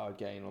 horsepower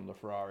gain on the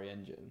Ferrari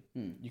engine.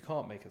 You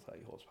can't make a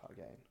 30 horsepower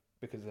gain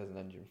because there's an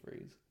engine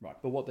freeze. Right.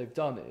 But what they've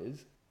done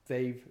is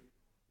they've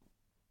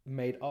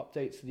made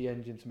updates to the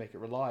engine to make it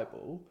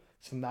reliable.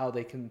 So now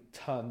they can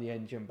turn the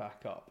engine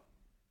back up.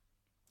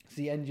 So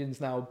the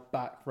engine's now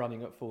back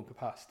running at full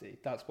capacity.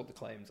 That's what the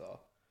claims are.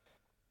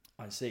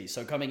 I see.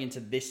 So coming into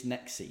this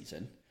next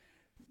season,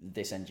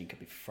 this engine could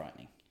be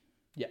frightening.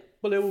 Yeah.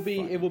 Well, it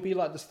will be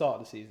like the start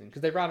of the season,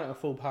 because they ran it at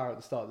full power at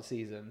the start of the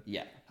season.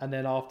 Yeah. And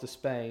then after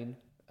Spain,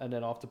 and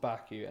then after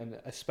Baku, and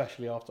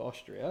especially after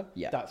Austria,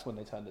 that's when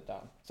they turned it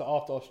down. So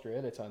after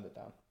Austria, they turned it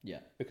down. Yeah.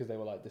 Because they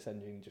were like, this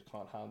engine just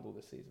can't handle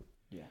this season.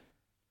 Yeah.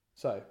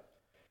 So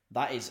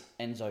that is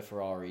Enzo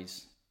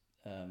Ferrari's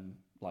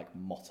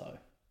motto.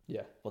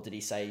 Yeah. What did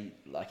he say?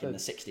 Like in the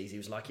 60s, he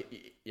was like,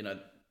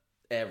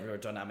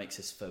 aerodynamics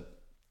is for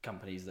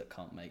companies that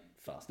can't make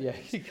fast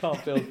engines. Yeah, you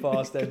can't build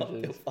fast engines.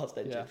 Can't build fast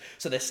engines. Yeah.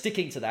 So they're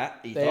sticking to that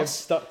ethos. They have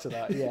stuck to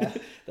that, yeah.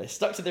 They're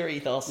stuck to their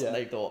ethos, and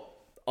they thought,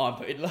 I'm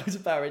putting loads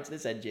of power into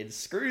this engine.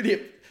 Screw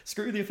the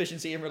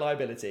efficiency and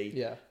reliability.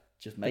 Yeah.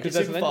 Just make it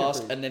super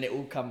fast, and then it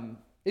will come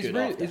good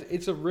after.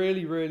 It's a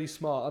really, really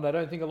smart, and I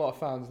don't think a lot of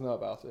fans know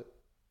about it.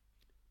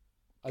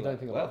 I don't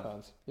think a lot of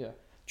fans. Yeah.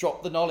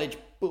 Drop the knowledge.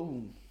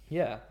 Boom.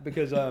 Yeah,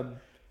 because I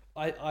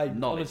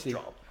honestly,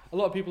 drop. A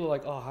lot of people are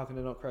like, oh, how can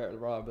they not create a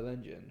reliable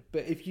engine?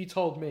 But if you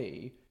told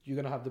me you're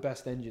going to have the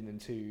best engine in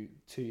two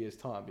years'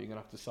 time, but you're going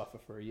to have to suffer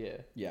for a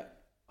year, yeah,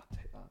 I'd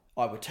take that.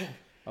 I would too.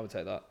 I would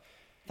take that.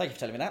 Thank you for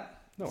telling me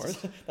that. No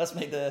worries. That's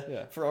made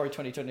the Ferrari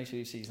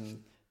 2022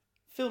 season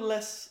feel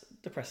less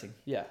depressing.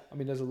 Yeah, I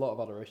mean, there's a lot of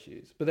other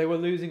issues, but they were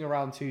losing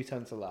around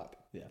 2/10 a lap.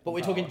 Yeah, but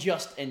we're talking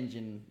just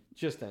engine.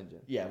 Just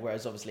engine. Yeah,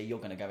 whereas obviously you're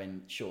going to go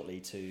in shortly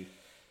to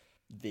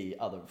the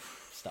other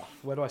stuff.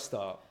 Where do I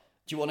start?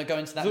 Do you want to go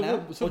into that now?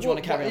 Or do you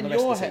want to carry on the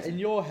rest of the season? In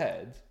your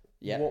head,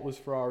 what was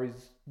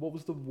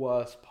the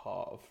worst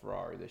part of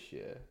Ferrari this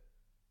year?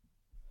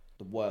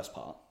 The worst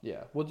part?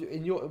 Yeah.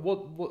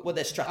 What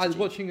their strategy? I was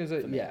watching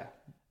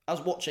I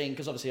was watching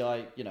because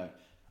obviously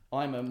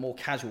I'm a more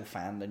casual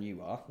fan than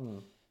you are.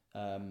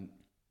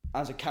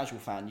 As a casual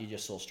fan, you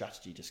just saw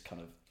strategy just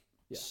kind of.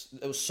 Yeah.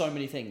 There was so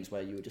many things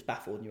where you were just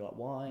baffled and you were like,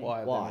 why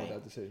have they made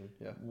that decision?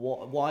 Yeah.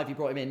 Why have you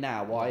brought him in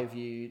now? Why have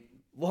you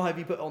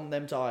put on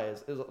them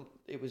tyres?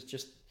 It was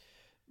just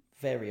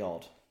very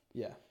odd.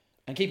 Yeah.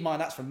 And keep in mind,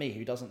 that's from me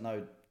who doesn't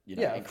know,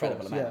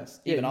 incredible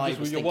amounts. Yeah. Even I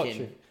was thinking,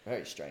 watching.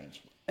 Very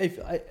strange.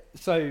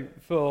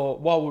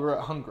 While we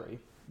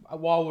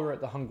were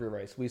at the Hungary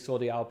race, we saw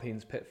the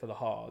Alpines pit for the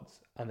hards,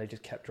 and they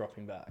just kept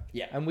dropping back.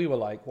 Yeah. And we were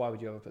like, why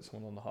would you ever put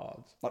someone on the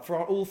hards? Like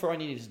all Ferrari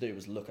needed to do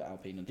was look at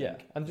Alpine and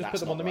think, and just put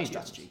them on the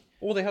mediums. Strategy.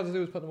 All they had to do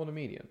was put them on the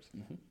mediums.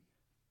 Mm-hmm.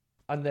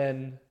 And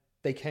then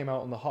they came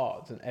out on the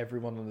hards, and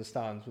everyone on the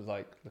stands was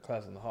like,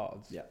 Leclerc's on the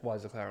hards. Yeah. Why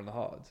is Leclerc on the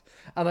hards?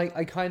 And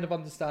I kind of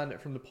understand it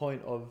from the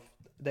point of,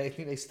 I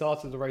think they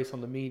started the race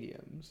on the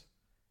mediums.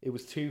 It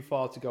was too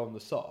far to go on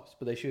the softs,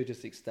 but they should have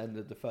just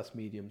extended the first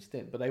medium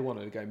stint. But they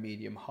wanted to go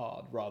medium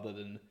hard rather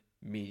than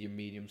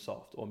medium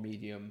soft, or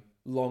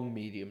long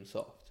medium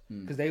soft.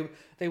 Because they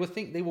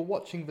were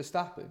watching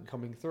Verstappen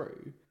coming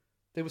through.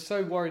 They were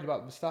so worried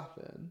about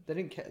Verstappen, they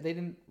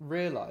didn't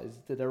realise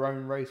that their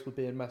own race was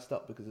being messed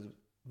up because of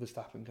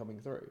Verstappen coming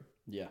through.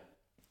 Yeah.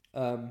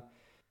 So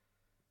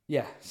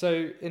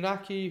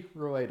Inaki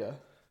Rueda,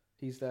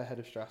 he's their head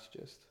of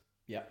strategist.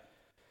 Yeah.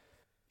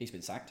 He's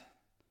been sacked.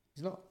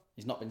 He's not.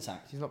 He's not been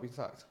sacked. He's not been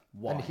sacked.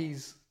 Why? And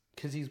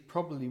because he's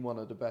probably one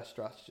of the best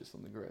strategists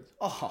on the grid.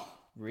 Oh,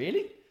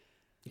 really?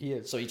 He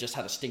is. So he just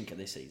had a stinker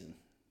this season.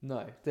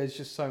 No, there's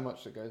just so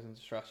much that goes into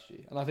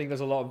strategy, and I think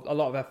there's a lot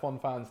of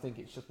F1 fans think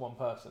it's just one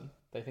person.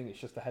 They think it's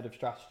just the head of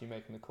strategy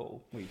making the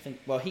call. Well, you think?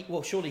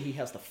 Well, surely he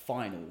has the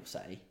final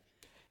say.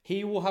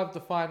 He will have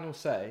the final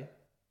say,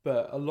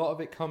 but a lot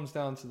of it comes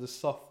down to the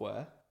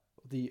software,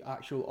 the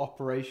actual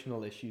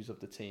operational issues of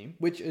the team,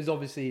 which is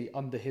obviously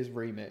under his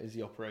remit, is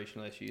the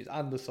operational issues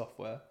and the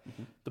software,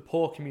 the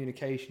poor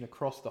communication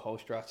across the whole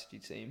strategy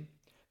team,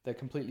 their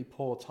completely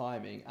poor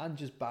timing, and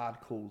just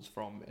bad calls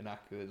from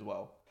Inaku as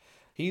well.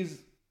 He's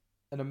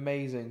an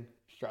amazing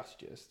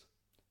strategist,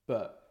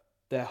 but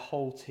their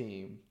whole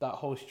team, that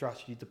whole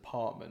strategy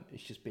department,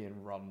 is just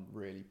being run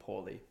really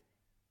poorly.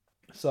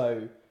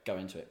 So go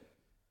into it.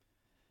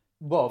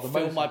 Well,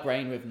 fill my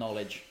brain with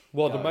knowledge.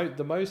 Well,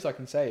 the most I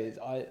can say is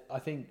I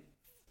think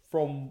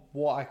from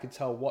what I could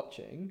tell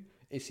watching,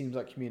 it seems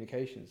like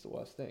communication is the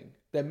worst thing.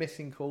 They're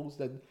missing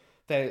calls.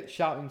 They're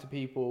shouting to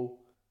people.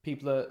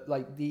 People are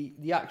like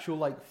the actual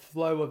like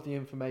flow of the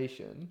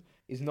information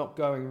is not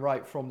going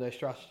right from their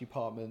strategy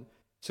department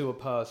to a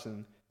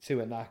person to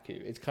a Naku.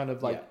 It's kind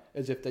of like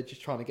as if they're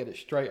just trying to get it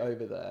straight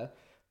over there.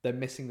 They're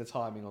missing the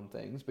timing on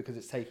things because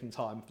it's taking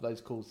time for those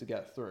calls to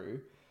get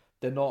through.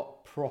 They're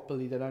not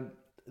properly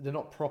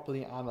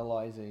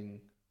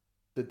analysing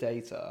the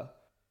data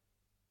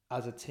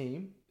as a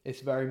team.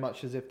 It's very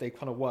much as if they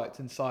kind of worked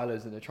in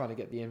silos and they're trying to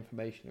get the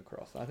information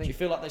across. Do you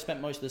feel like they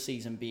spent most of the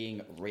season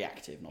being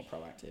reactive, not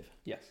proactive?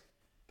 Yes.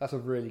 That's a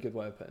really good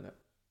way of putting it.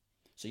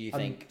 So you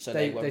think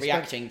they were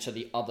reacting to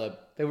the other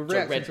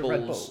Red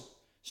Bull's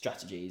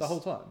strategies the whole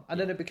time. And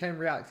then it became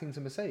reacting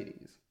to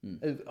Mercedes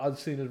as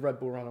soon as Red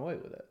Bull ran away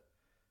with it.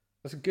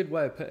 That's a good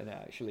way of putting it,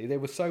 actually. They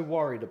were so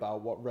worried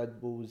about what Red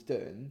Bull was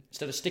doing.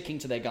 Instead of sticking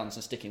to their guns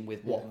and sticking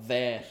with what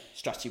their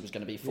strategy was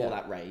going to be for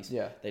that race,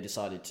 they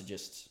decided to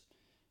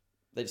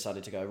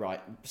go, right,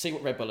 see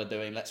what Red Bull are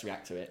doing, let's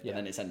react to it. And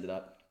then it's ended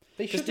up...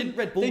 Didn't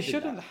Red Bull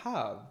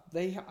have...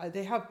 They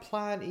have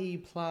plan E,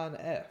 plan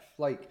F.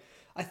 Like,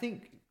 I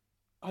think...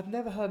 I've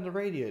never heard on the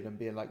radio them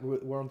being like,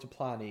 we're on to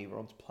plan E, we're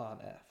on to plan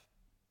F.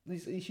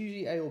 It's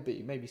usually A or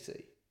B, maybe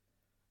C.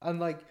 And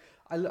like...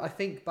 I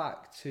think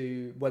back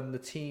to when the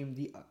team,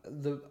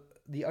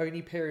 the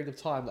only period of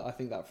time that I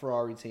think that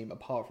Ferrari team,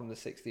 apart from the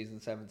 60s and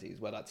 70s,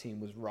 where that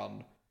team was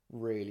run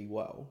really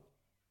well,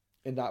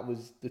 and that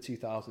was the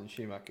 2000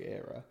 Schumacher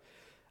era,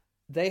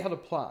 they had a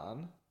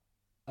plan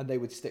and they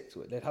would stick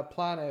to it. They'd have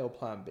plan A or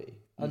plan B.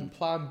 And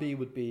plan B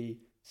would be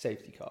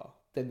safety car.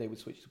 Then they would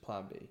switch to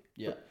plan B.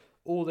 Yeah. But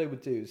all they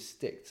would do is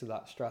stick to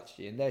that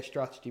strategy. And their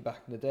strategy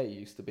back in the day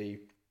used to be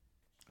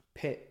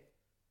pit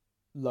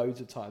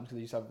loads of times, because they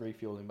used to have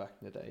refueling back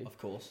in the day. Of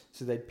course.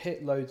 So they'd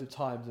pit loads of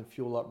times and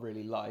fuel up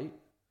really light.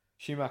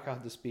 Schumacher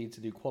had the speed to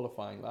do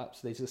qualifying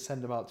laps. They just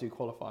send him out to do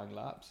qualifying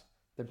laps,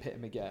 then pit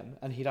him again.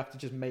 And he'd have to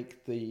just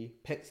make the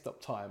pit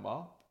stop time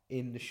up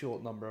in the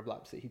short number of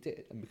laps that he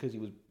did. And because he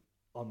was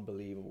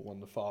unbelievable, one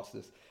of the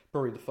fastest,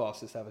 probably the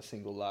fastest ever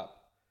single lap,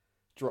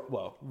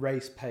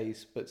 race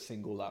pace, but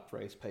single lap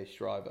race pace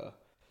driver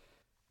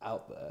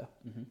out there.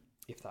 Mm-hmm.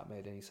 If that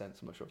made any sense,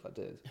 I'm not sure if that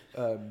did.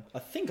 I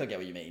think I get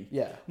what you mean.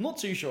 Yeah. I'm not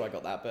too sure I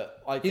got that,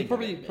 but I think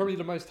he's probably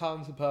the most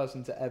talented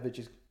person to ever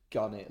just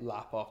gun it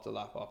lap after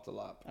lap after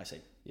lap. I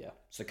see. Yeah.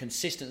 So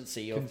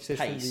consistency of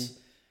pace.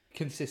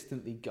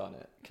 Consistently gun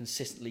it.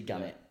 Consistently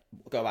gun it.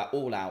 Go out,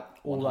 all out, 100%.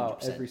 All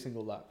out, every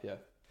single lap, yeah.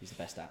 He's the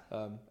best at.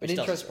 Which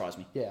doesn't surprise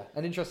me. Yeah.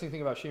 An interesting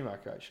thing about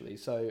Schumacher, actually.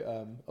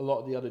 So a lot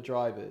of the other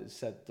drivers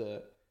said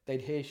that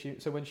they'd hear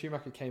so when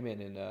Schumacher came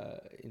in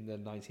the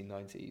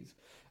 1990s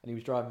and he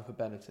was driving for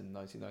Benetton in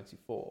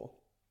 1994,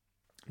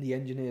 the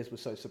engineers were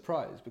so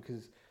surprised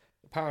because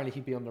apparently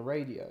he'd be on the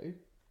radio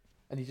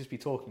and he'd just be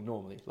talking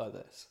normally like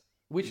this,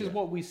 which is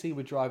what we see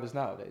with drivers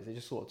nowadays. They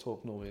just sort of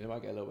talk normally. They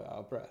might get a little bit out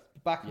of breath.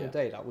 But back in the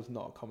day, that was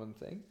not a common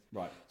thing.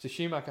 Right. So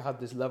Schumacher had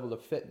this level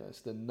of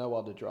fitness that no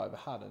other driver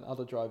had, and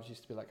other drivers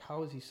used to be like,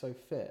 how is he so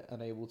fit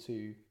and able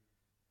to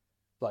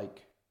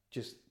like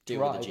just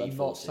drive and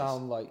not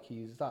sound like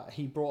he's that?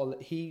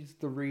 He's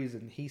the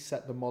reason he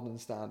set the modern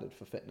standard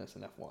for fitness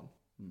in F1.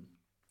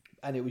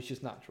 And it was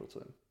just natural to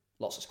him.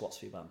 Lots of squats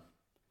for you, bum.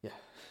 Yeah.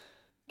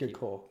 Good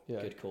core.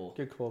 Yeah. Good core.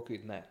 Good core,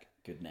 good neck.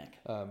 Good neck.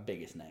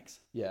 Biggest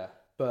necks. Yeah.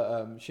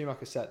 But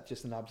Schumacher set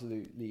just an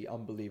absolutely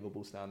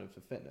unbelievable standard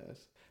for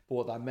fitness. But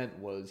what that meant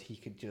was he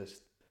could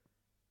just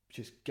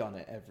gun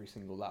it every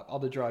single lap.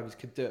 Other drivers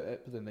could do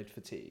it, but then they'd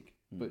fatigue.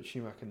 But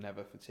Schumacher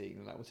never fatigued,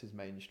 and that was his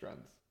main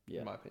strength,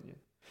 in my opinion.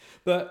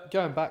 But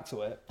going back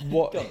to it,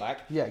 going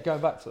back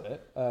to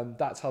it,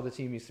 that's how the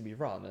team used to be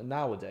run. And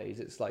nowadays,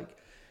 it's like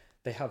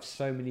they have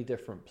so many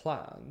different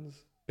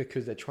plans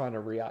because they're trying to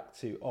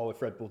react to,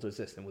 if Red Bull does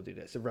this, then we'll do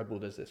this. If Red Bull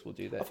does this, we'll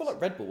do this. I feel like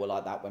Red Bull were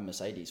like that when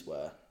Mercedes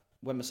were.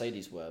 A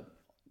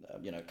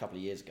couple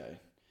of years ago,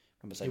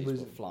 when Mercedes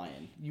were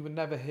flying. You would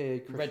never hear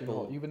Red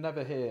Bull. You would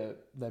never hear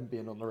them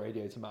being on the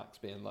radio to Max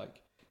being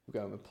like, "We're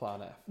going with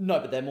Plan F." No,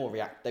 but they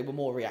were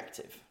more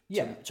reactive.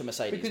 To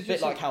Mercedes, a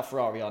bit like how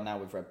Ferrari are now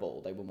with Red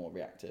Bull. They were more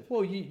reactive.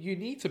 Well, you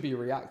need to be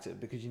reactive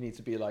because you need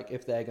to be like,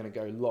 if they're going to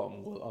go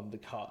long, we'll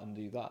undercut and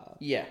do that.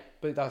 Yeah.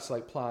 But that's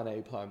like Plan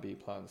A, Plan B,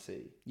 Plan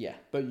C. Yeah.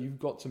 But you've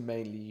got to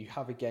you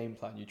have a game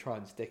plan. You try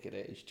and stick at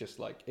it. It's just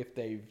like if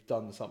they've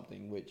done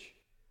something which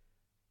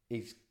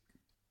is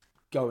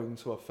going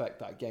to affect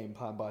that game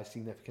plan by a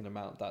significant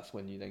amount, that's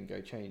when you then go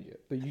change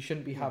it. But you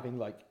shouldn't be having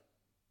like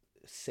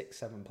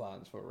 6-7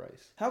 plans for a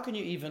race. How can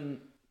you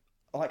even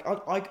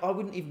I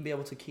wouldn't even be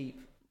able to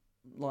keep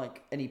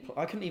like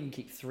I couldn't even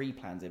keep 3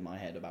 plans in my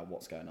head about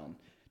what's going on.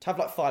 To have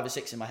like 5 or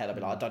 6 in my head, I'd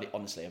be like,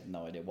 honestly, I have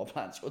no idea what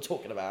plans you're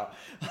talking about.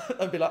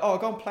 I'd be like, go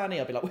on plan E.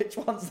 I'd be like, which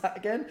one's that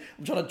again?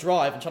 I'm trying to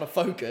drive, I'm trying to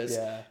focus.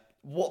 Yeah.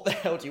 What the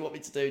hell do you want me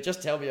to do?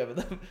 Just tell me over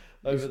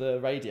the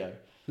radio.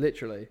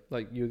 Literally,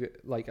 I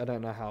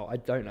don't know how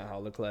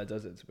Leclerc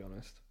does it, to be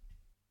honest.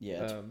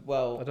 Yeah. I don't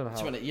know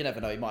how. You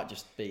never know. He might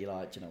just be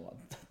like, you know what?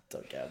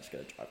 Don't care. I'm just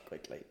going to drive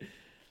quickly.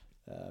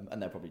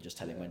 And they'll probably just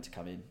tell him when to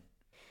come in.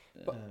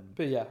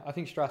 But yeah, I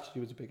think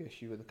strategy was a big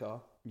issue with the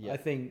car. Yeah. I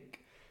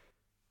think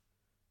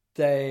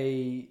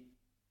they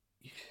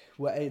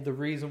were the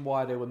reason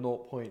why they were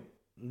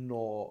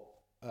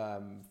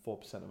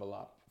 0.04% of a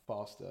lap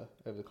faster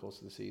over the course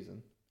of the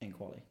season. In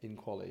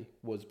quali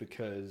was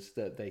because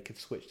that they could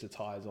switch the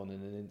tyres on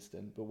in an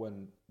instant. But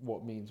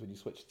what means when you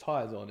switch the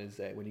tyres on is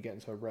that when you get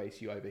into a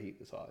race, you overheat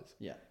the tyres.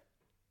 Yeah.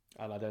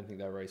 And I don't think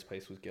their race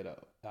pace was good at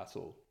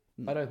all.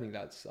 No. I don't think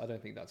that's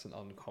an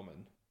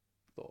uncommon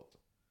thought.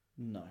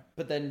 No.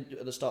 But then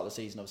at the start of the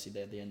season,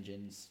 obviously the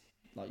engines,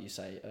 like you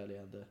say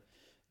earlier, the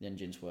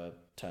engines were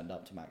turned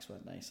up to max,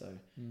 weren't they? So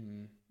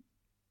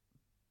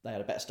they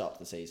had a better start to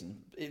the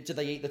season. Did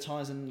they eat the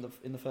tyres in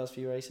the first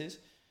few races?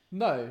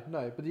 No,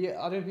 but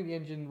I don't think the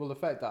engine will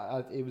affect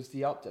that. It was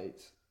the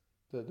updates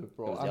that they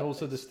brought, and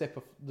also the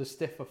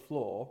stiffer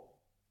floor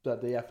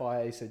that the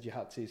FIA said you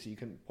had to, so you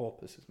couldn't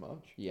porpoise as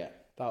much. Yeah.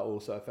 That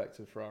also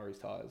affected Ferrari's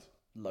tyres.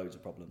 Loads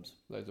of problems.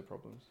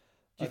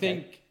 Do you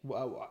think?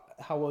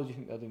 How well do you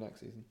think they'll do next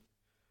season?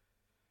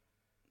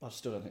 I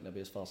still don't think they'll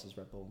be as fast as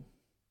Red Bull.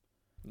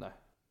 No,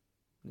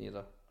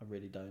 neither. I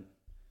really don't.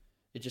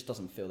 It just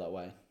doesn't feel that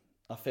way.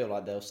 I feel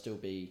like they'll still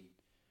be...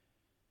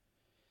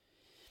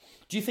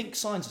 Do you think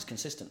Sainz is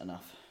consistent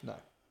enough? No.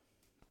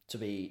 To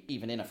be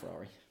even in a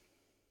Ferrari?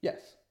 Yes.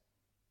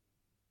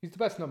 He's the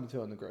best number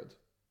 2 on the grid.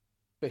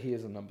 But he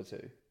is a number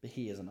 2. But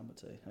he is a number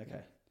 2, okay.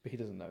 Yeah. But he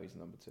doesn't know he's a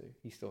number 2.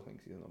 He still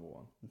thinks he's a number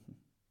 1. Mm-hmm.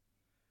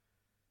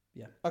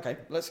 Yeah. Okay,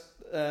 let's...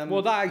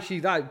 Well,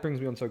 that brings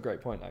me on to a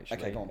great point, actually.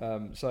 Okay, go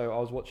on. So I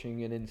was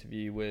watching an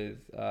interview with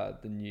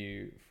the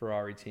new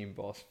Ferrari team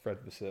boss, Fred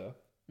Vasseur.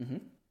 Mm-hmm.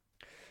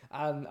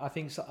 And I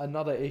think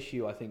another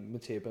issue I think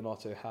Mattia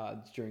Binotto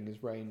had during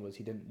his reign was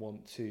he didn't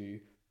want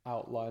to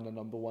outline a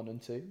number 1 and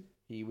 2.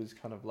 He was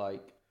kind of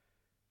like,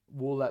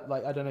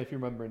 I don't know if you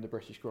remember in the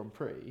British Grand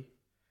Prix,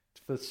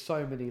 for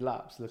so many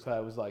laps,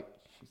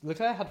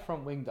 Leclerc had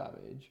front wing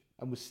damage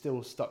and was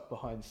still stuck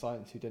behind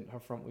Sainz, who didn't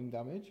have front wing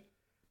damage,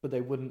 but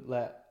they wouldn't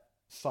let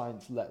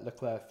Sainz let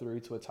Leclerc through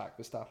to attack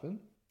Verstappen.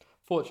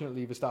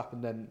 Fortunately,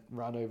 Verstappen then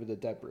ran over the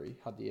debris,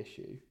 had the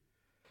issue.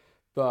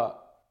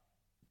 But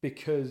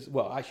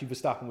actually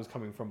Verstappen was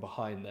coming from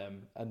behind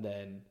them, and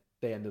then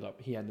he ended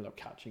up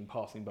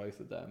passing both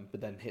of them,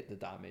 but then hit the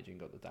damage and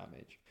got the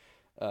damage.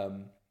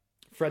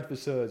 Fred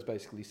Vasseur has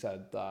basically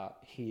said that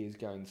he is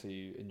going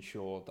to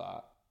ensure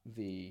that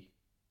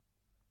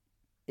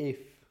if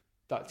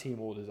that team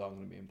orders are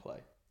going to be in play.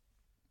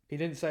 He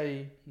didn't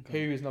say who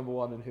is number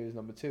 1 and who is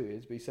number 2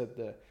 is, but he said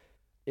that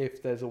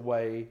if there's a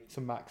way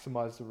to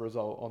maximise the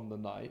result on the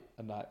night,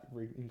 and that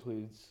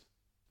includes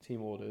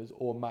team orders,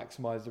 or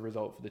maximise the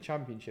result for the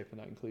championship, and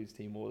that includes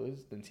team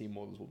orders, then team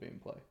orders will be in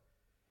play.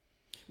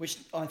 Which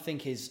I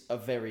think is a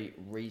very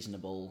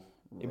reasonable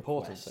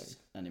important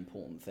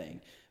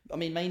thing. I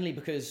mean, mainly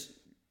because,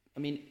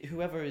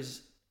 whoever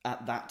is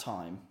at that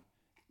time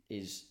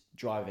is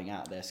driving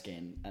out their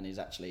skin and is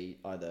actually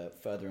either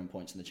further in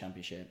points in the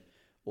championship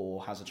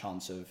or has a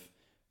chance of,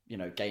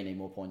 gaining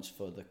more points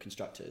for the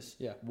constructors.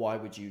 Yeah. Why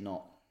would you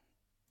not?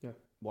 Yeah.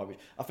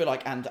 I feel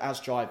like, and as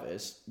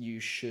drivers, you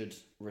should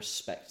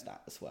respect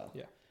that as well.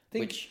 Yeah.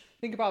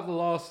 Think about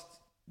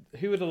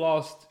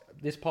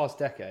this past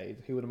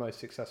decade, who were the most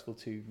successful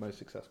teams?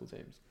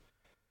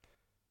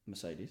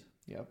 Mercedes.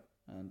 Yeah.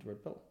 And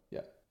Red Bull.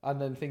 Yeah. And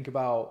then think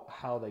about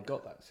how they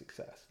got that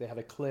success. They had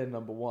a clear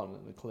number 1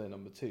 and a clear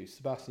number 2.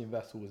 Sebastian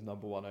Vettel was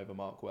number 1 over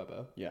Mark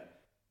Webber. Yeah.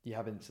 You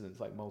have incidents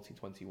like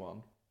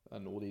Multi-21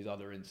 and all these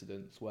other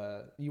incidents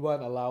where you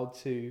weren't allowed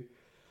to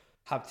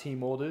have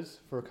team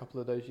orders for a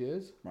couple of those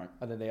years. Right.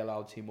 And then they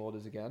allowed team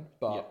orders again.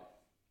 But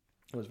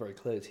it was very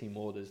clear team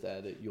orders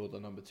there that you're the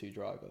number 2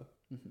 driver.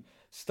 Mm-hmm.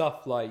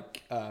 Stuff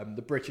like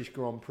the British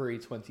Grand Prix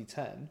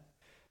 2010.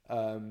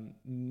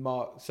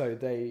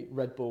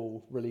 Red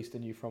Bull released a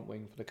new front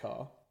wing for the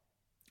car.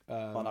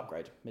 An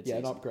upgrade,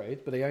 mid-season. Yeah, an upgrade,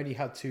 but they only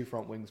had 2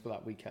 front wings for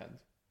that weekend.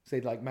 So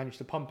they managed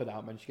to pump it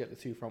out, managed to get the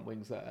 2 front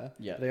wings there.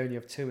 Yeah. They only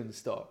have 2 in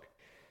stock.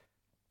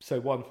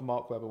 So one for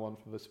Mark Webber, one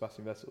for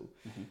Sebastian Vettel.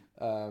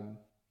 Mm-hmm.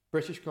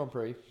 British Grand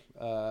Prix,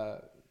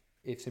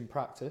 it's in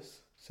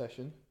practice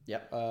session.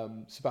 Yeah.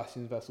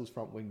 Sebastian Vettel's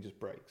front wing just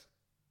breaks.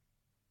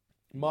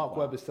 Mark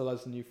Webber still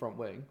has the new front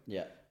wing.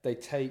 Yeah. They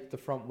take the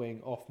front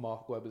wing off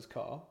Mark Webber's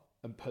car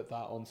and put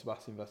that on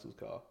Sebastian Vettel's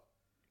car.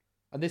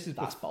 And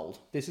that's bold.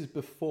 This is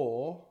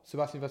before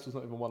Sebastian Vettel's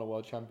not even won a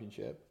world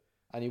championship,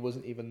 and he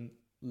wasn't even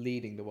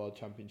leading the world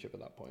championship at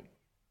that point.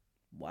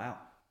 Wow.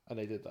 And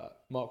they did that.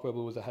 Mark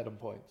Webber was ahead on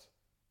points.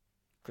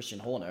 Christian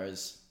Horner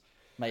has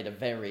made a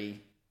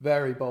very,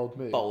 very bold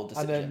move. Bold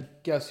decision. And then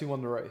guess who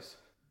won the race?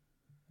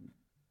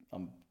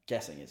 I'm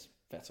guessing it's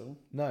Vettel.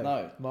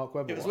 No. Mark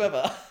Webber. It was won.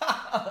 Webber.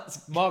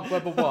 Mark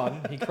Webber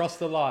won. He crossed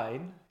the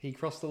line.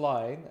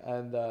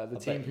 And the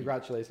team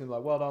congratulates him,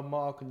 like, well done,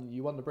 Mark, and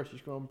you won the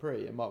British Grand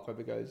Prix. And Mark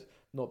Webber goes,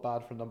 not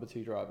bad for a number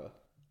 2 driver.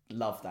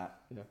 Love that.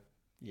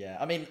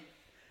 Yeah.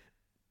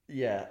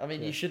 Yeah.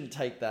 You shouldn't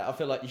take that. I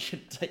feel like you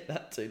shouldn't take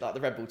that too. Like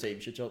the Red Bull team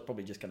should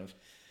probably just kind of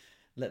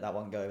let that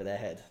one go over their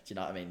head. Do you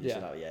know what I mean?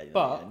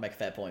 But make a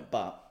fair point.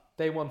 But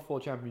they won 4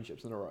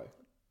 championships in a row.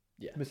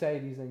 Yeah.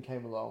 Mercedes then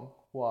came along,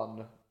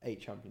 won 8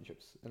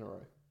 championships in a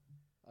row.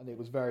 And it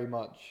was very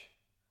much...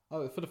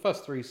 for the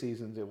first 3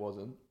 seasons, it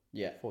wasn't.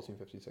 Yeah. 14,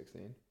 15,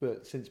 16.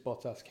 But since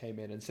Bottas came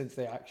in, and since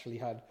they actually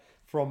had...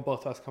 From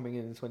Bottas coming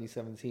in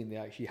 2017, they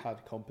actually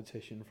had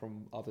competition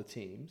from other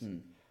teams.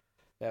 Mm.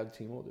 They had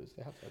team orders.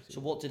 They had to have team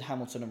So what did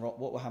Hamilton and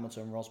what were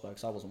Hamilton and Rosberg?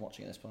 Because I wasn't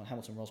watching this, but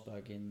Hamilton and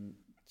Rosberg in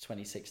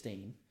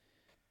 2016...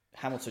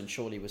 Hamilton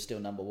surely was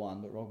still number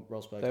 1, but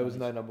Rosberg... There was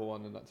no number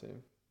 1 in that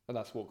team. And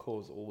that's what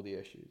caused all the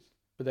issues.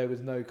 But there was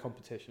no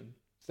competition.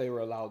 So they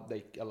allowed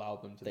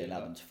them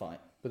to fight.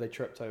 But they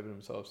tripped over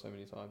themselves so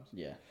many times.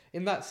 Yeah.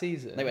 In that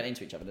season... They went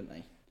into each other, didn't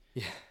they?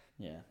 Yeah.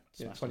 Yeah.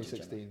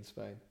 2016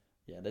 Spain.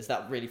 Yeah, there's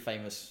that really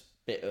famous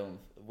bit of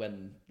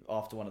when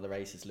after one of the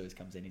races, Lewis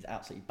comes in, he's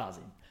absolutely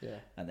buzzing. Yeah.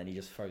 And then he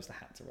just throws the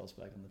hat to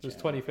Rosberg on the chair. It was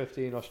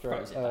 2015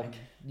 Australia,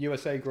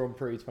 USA Grand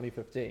Prix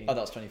 2015. Oh,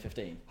 that was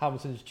 2015.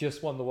 Hamilton's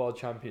just won the World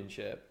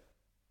Championship.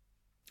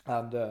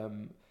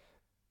 And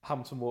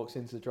Hamilton walks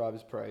into the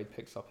driver's parade,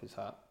 picks up his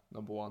hat,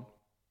 number 1.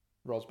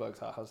 Rosberg's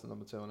hat has the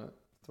number 2 on it,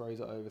 throws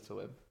it over to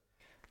him.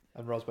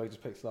 And Rosberg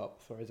just picks it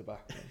up, throws it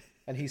back.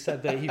 And he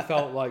said that he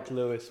felt like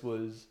Lewis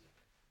was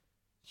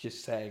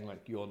just saying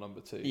like you're number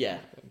 2. Yeah.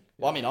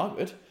 Well, I mean, I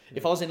would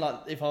if I was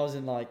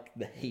in like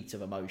the heat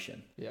of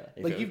emotion. Yeah.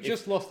 Like you've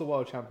just lost the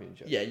world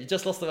championship. Yeah, you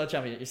just lost the world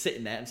championship. You're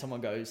sitting there, and someone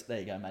goes, "There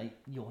you go, mate.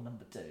 You're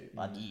number 2."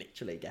 I'd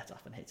literally get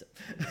up and hit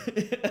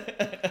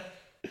it.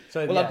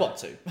 So I'd want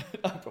to.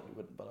 I probably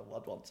wouldn't, but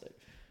I'd want to.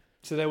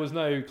 So there was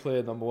no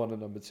clear number 1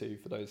 and number 2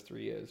 for those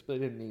 3 years, but they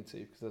didn't need to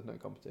because there's no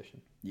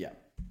competition. Yeah.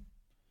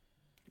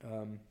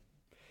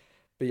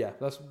 But yeah,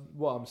 that's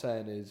what I'm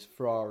saying is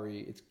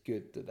Ferrari, it's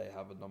good that they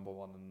have a number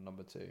 1 and a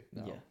number 2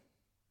 now. Yeah.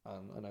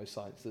 And I know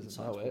Sainz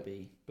doesn't know it,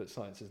 but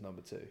Sainz is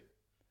number 2.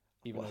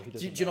 Even though he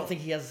doesn't. Do you not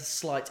think he has a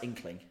slight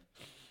inkling?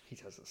 He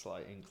has a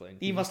slight inkling.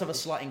 He must have a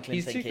slight inkling.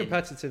 He's too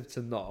competitive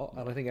to not,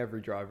 and I think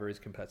every driver is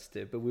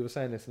competitive. But we were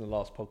saying this in the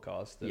last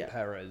podcast that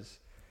Perez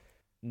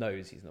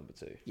knows he's number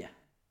 2. Yeah.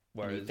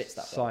 Whereas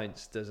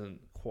Sainz doesn't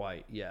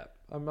quite yet.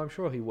 I'm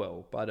sure he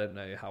will, but I don't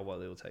know how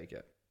well he'll take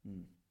it.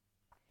 Mm.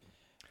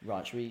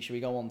 Right, should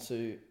we go on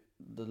to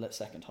the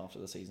second half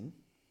of the season?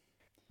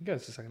 Go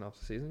to the second half of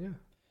the season, yeah.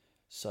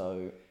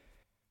 So,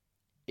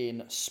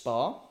 in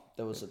Spa,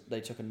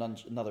 they took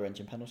another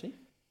engine penalty.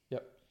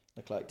 Yep.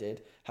 Leclerc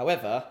did.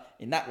 However,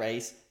 in that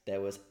race,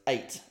 there was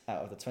 8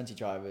 out of the 20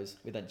 drivers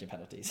with engine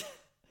penalties.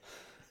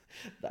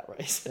 That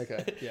race.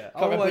 Okay, yeah.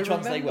 Can't remember which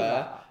ones they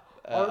were.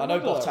 I know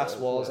Bottas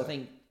was. I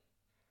think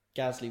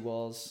Gasly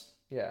was.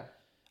 Yeah.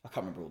 I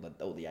can't remember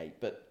all the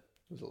 8, but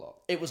it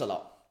was a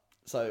lot.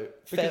 So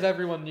because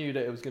everyone knew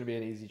that it was going to be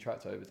an easy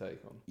track to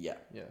overtake on. Yeah.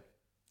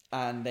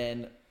 And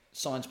then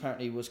Sainz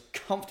apparently was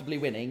comfortably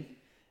winning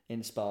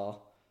in Spa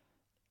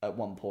at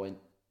one point,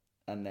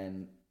 and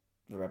then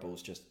the Red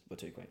Bulls just were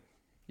too quick.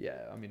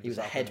 Yeah, I mean he was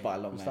ahead by a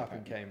long way.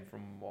 Verstappen came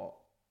from what?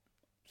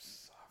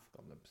 I've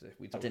forgotten the position.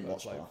 We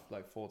talked about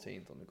like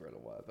 14th on the grid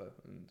or whatever,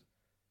 and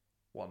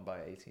won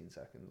by 18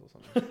 seconds or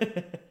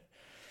something.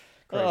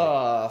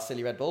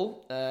 Silly Red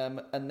Bull.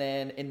 And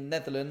then in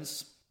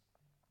Netherlands,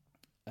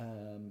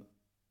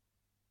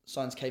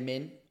 Sainz came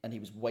in and he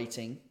was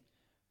waiting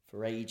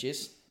for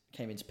ages.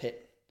 Came into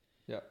pit,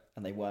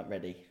 and they weren't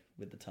ready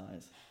with the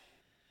tyres.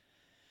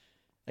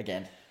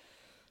 Again,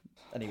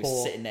 and he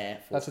was sitting there.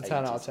 That's a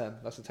 10 out of 10.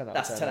 That's a 10 out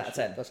of 10. That's a 10 out of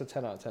 10. That's a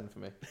 10 out of 10 for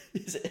me.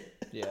 Is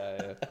it?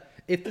 Yeah.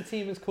 If the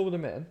team has called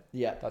him in,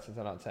 that's a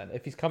 10 out of 10.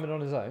 If he's coming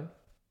on his own,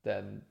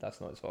 then that's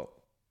not his fault.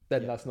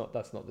 Then that's not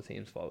the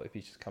team's fault if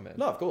he's just come in.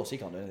 No, of course he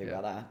can't do anything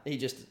about that.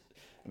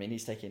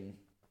 He's taking,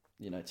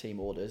 team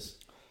orders.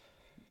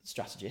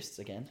 Strategists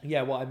again.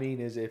 Yeah, what I mean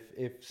is if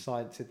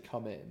Sainz had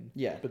come in,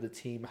 but the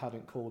team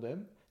hadn't called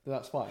him, then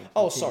that's fine.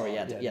 Oh, sorry,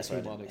 the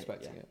team aren't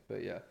expecting it,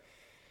 but yeah.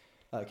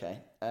 Okay,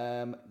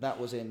 that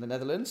was in the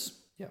Netherlands.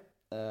 Yeah.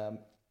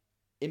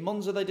 In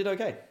Monza they did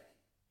okay,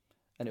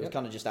 and it was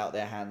kind of just out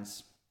their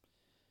hands.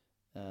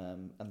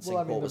 And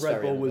Singapore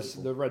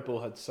the Red Bull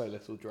had so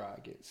little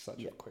drag; it's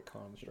such a quick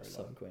car on the straight line.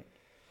 So quick.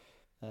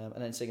 And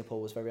then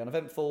Singapore was very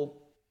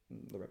uneventful.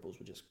 The Red Bulls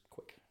were just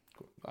quick.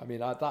 I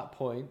mean, at that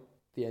point,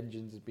 the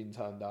engines had been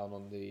turned down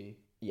on the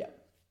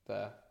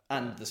there,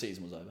 and the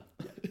season was over.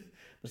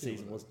 The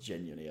season was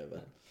genuinely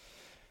over.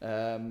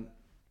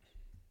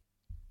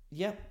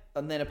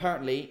 And then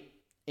apparently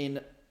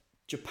in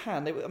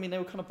Japan, they were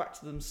kind of back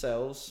to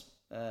themselves,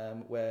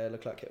 where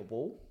Leclerc hit a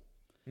wall.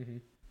 Mm-hmm.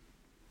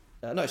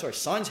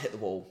 Sainz hit the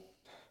wall,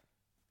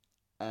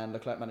 and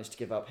Leclerc managed to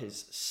give up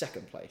his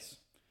second place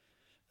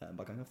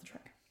by going off the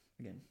track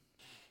again.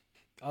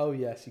 Oh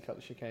yes, he cut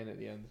the chicane at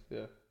the end.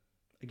 Yeah,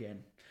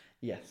 again.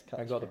 Yes,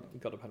 got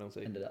a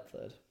penalty. Ended up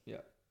third. Yeah.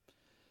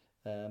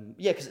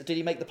 Because did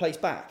he make the place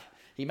back?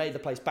 He made the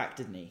place back,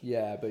 didn't he?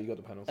 Yeah, but he got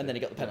the penalty. And then he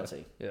got the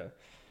penalty. Yeah.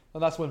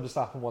 And that's when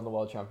Verstappen won the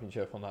World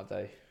Championship on that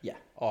day. Yeah.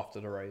 After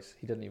the race.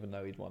 He didn't even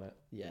know he'd won it.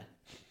 Yeah.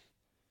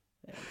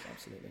 Yeah,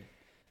 absolutely.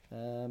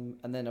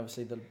 And then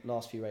obviously the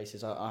last few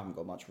races, I haven't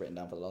got much written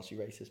down for the last few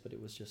races, but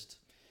it was just...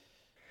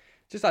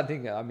 I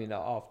think,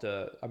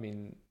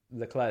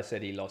 Leclerc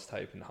said he lost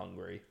hope in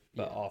Hungary.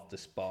 But after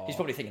Spa... He's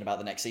probably thinking about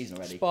the next season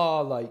already.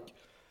 Spa,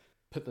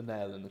 put the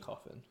nail in the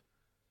coffin.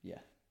 Yeah.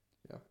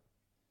 Yeah.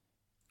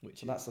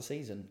 That's the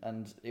season.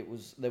 And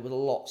there were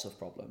lots of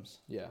problems.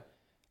 Yeah.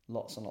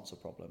 Lots and lots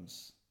of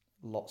problems.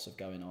 Lots of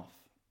going off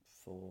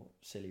for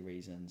silly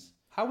reasons.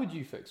 How would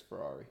you fix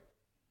Ferrari?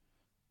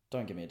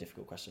 Don't give me a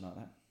difficult question like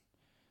that.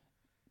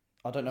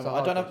 I don't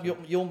know.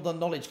 You're the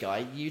knowledge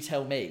guy. You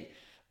tell me.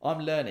 I'm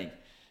learning.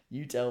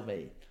 You tell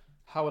me.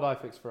 How would I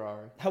fix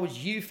Ferrari? How would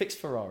you fix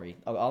Ferrari?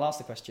 I'll ask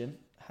the question.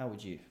 How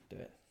would you do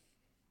it?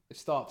 It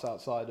starts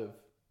outside of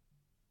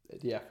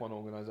the F1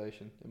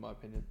 organisation, in my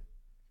opinion.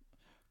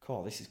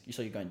 Cool.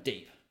 So you're going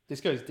deep.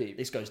 This goes deep.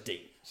 This goes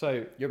deep.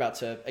 So you're about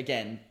to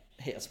again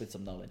hit us with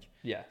some knowledge.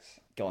 Yes.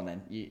 Go on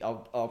then.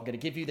 I'm going to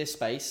give you this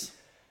space.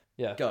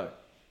 Yeah. Go.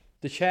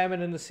 The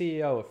chairman and the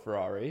CEO of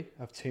Ferrari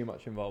have too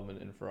much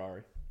involvement in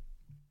Ferrari,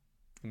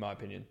 in my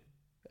opinion,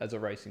 as a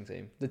racing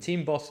team. The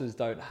team bosses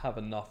don't have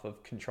enough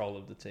of control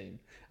of the team.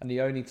 And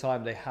the only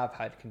time they have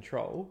had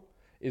control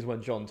is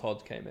when John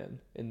Todd came in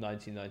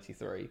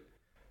 1993.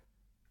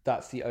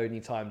 That's the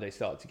only time they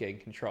started to gain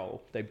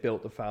control. They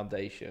built the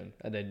foundation,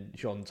 and then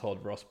John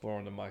Todd, Ross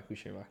Brawn, and Michael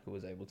Schumacher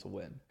was able to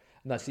win.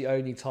 And that's the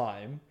only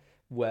time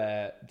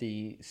where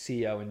the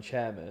CEO and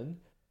chairman,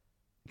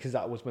 because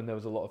that was when there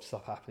was a lot of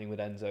stuff happening with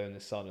Enzo and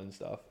his son and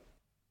stuff,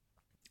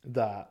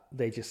 that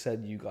they just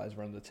said, you guys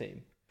run the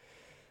team.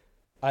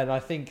 And I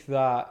think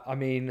that, I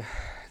mean,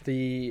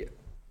 I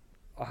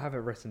have it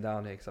written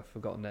down here because I've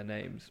forgotten their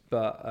names,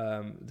 but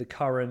the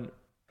current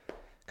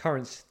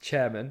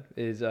chairman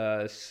is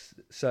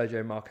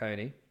Sergio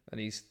Marconi, and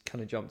he's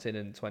kind of jumped in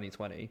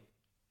 2020.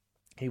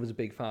 He was a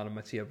big fan of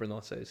Matteo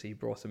Binotto, so he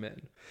brought him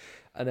in.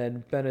 And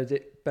then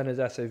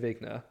Benedetto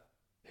Vigna,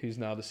 who's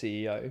now the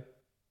CEO,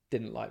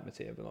 didn't like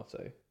Matteo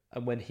Binotto.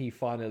 And when he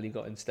finally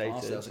got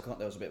instated... there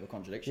was a bit of a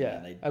contradiction.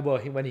 Yeah,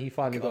 when he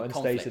finally got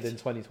instated in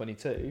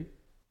 2022,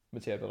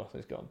 Matteo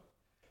Binotto's gone.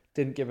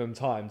 Didn't give him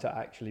time to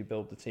actually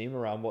build the team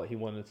around what he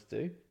wanted to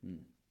do.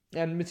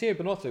 And Matteo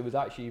Binotto was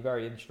actually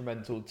very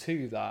instrumental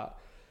to that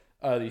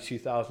early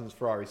 2000s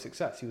Ferrari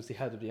success. He was the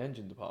head of the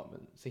engine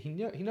department. So he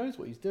knows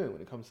what he's doing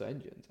when it comes to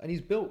engines. And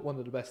he's built one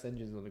of the best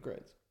engines on the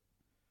grid.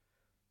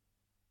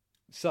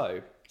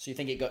 So you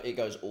think it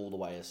goes all the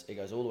way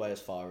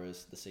as far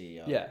as the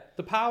CEO? Yeah.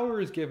 The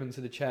power is given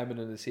to the chairman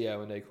and the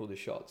CEO, and they call the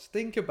shots.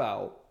 Think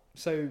about,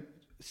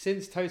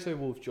 since Toto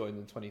Wolff joined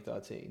in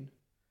 2013,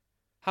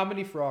 how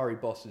many Ferrari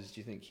bosses do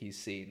you think he's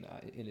seen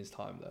in his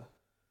time there?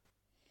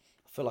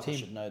 I feel like I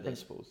should know this.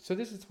 Principles. So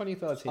this is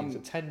 2013, so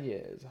 10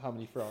 years. How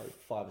many Ferrari?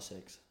 5 or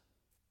 6.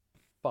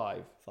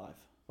 5.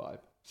 5.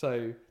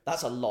 So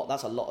that's a lot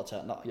of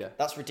turn. Yeah.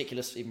 That's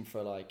ridiculous even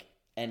for like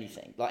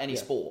anything, like any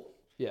sport.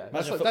 Yeah.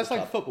 That's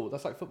like football.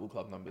 That's like football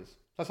club numbers.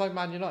 That's like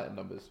Man United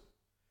numbers.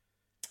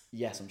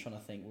 Yes, I'm trying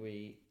to think.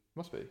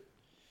 Must be.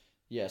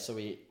 Yeah, so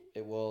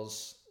it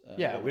was...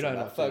 we don't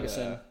have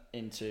Ferguson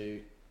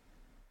into...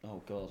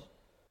 Oh, God.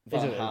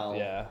 Van Gaal.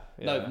 Yeah.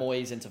 No,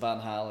 Moyes into Van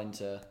Gaal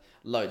into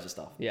loads of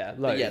stuff. Yeah,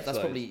 that's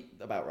probably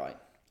about right.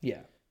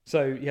 Yeah.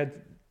 So you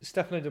had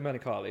Stefano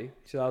Domenicali,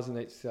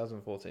 2008 to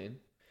 2014.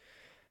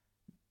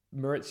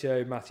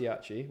 Maurizio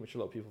Mattiacci, which a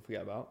lot of people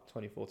forget about,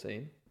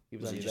 2014. He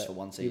was only just for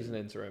one season? He was an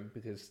interim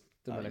because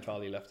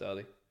Domenicali left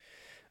early.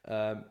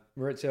 Maurizio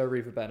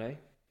Arrivabene,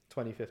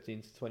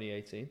 2015 to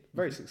 2018.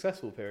 Very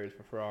successful period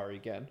for Ferrari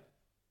again.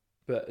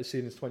 But as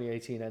soon as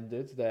 2018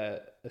 ended,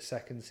 a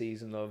second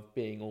season of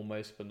being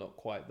almost but not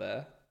quite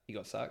there, he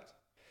got sacked.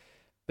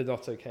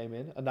 Binotto came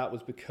in, and that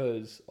was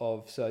because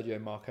of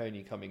Sergio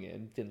Marconi coming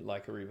in, didn't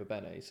like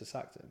Arrivabene, so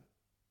sacked him.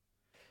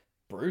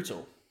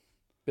 Brutal.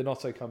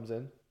 Binotto comes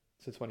in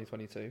to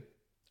 2022,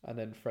 and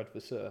then Fred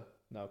Vasseur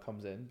now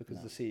comes in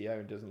because the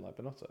CEO doesn't like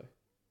Binotto.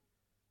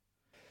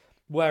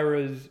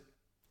 Whereas...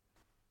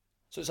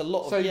 So it's a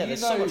lot of...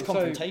 there's so much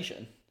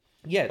confrontation.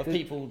 Of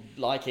people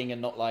liking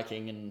and not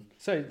liking, and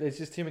so there's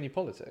just too many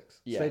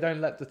politics. Yeah. So they don't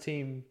let the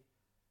team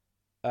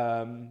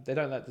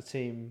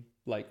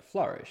like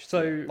flourish.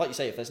 So like you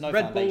say, if there's no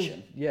Red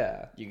foundation,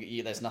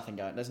 Bull, there's nothing's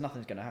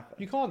going to happen.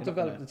 You can't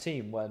develop the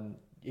team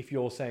if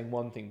you're saying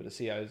one thing, but the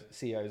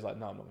CEO is like,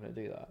 no, I'm not going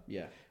to do that.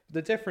 Yeah.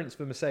 The difference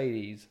for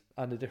Mercedes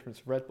and the difference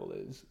for Red Bull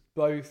is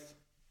both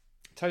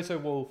Toto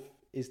Wolff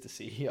is the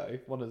CEO,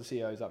 one of the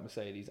CEOs at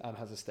Mercedes, and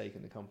has a stake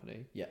in the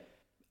company. Yeah.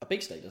 A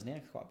big stake, doesn't he?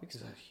 Quite a big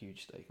stake. He's a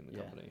huge stake in the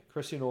company.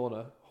 Christian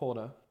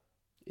Horner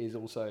is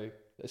also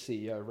a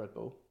CEO of Red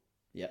Bull.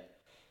 Yeah.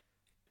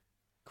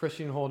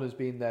 Christian Horner's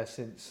been there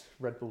since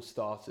Red Bull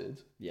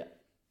started. Yeah.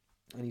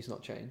 And he's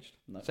not changed.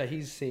 No. So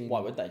he's seen...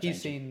 Why would they change?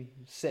 He's seen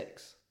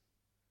 6.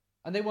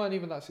 And they weren't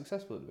even that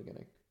successful at the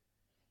beginning.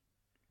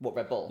 What,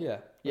 Red Bull? Yeah.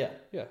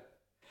 Yeah.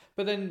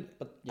 But and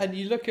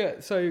you look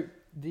at... So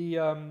the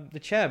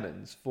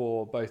chairmans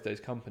for both those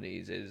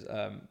companies is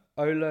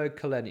Ola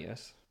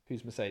Kalenius,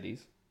 who's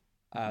Mercedes,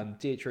 and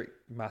Dietrich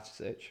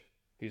Mateschitz,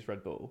 who's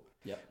Red Bull.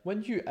 Yeah.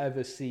 When do you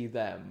ever see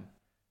them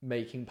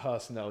making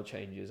personnel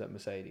changes at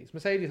Mercedes?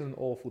 Mercedes had an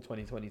awful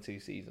 2022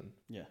 season.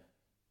 Yeah.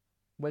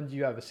 When do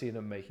you ever see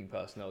them making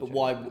personnel changes?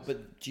 Why?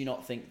 But do you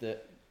not think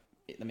that?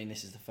 I mean,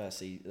 this is the first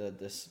season,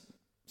 this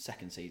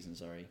second season,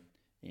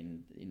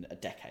 in a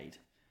decade.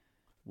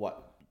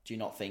 What do you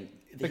not think?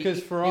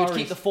 Because Ferrari, you would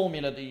keep the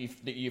formula that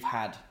you've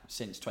had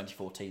since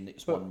 2014.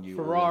 That's one you.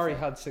 Ferrari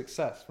had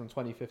success from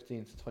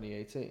 2015 to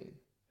 2018.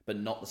 But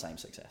not the same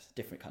success,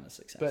 different kind of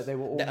success. But they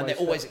were almost... And they're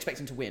always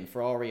expecting to win.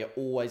 Ferrari are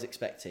always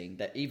expecting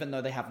that, even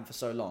though they haven't for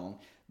so long,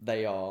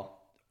 they are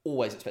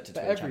always expected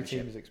to win the championship.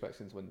 Every team is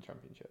expecting to win the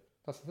championship.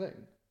 That's the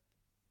thing.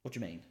 What do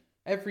you mean?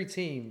 Every big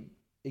team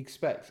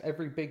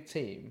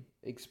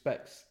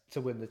expects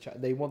to win the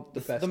championship. They want the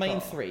best. The main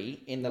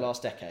three in the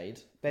last decade,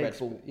 Red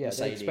Bull,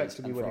 Mercedes,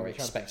 and Ferrari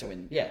expect to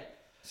win. Yeah.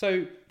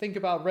 So think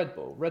about Red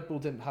Bull. Red Bull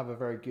didn't have a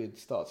very good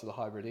start to the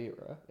hybrid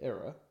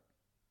era.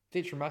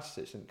 Dietrich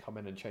Mateschitz didn't come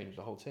in and change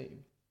the whole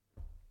team.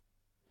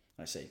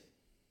 I see.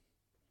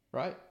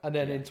 Right? And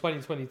then in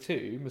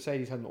 2022,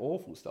 Mercedes had an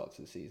awful start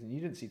to the season. You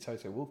didn't see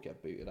Toto Wolff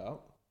get booted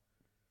out.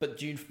 But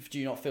do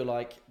you not feel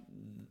like...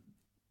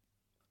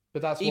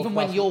 But that's even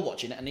when you're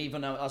watching it, and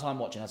even as I'm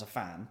watching as a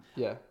fan,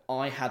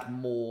 I had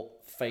more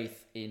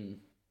faith in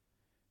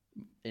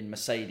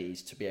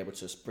Mercedes to be able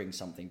to bring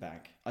something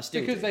back. I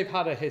still because do. they've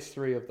had a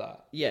history of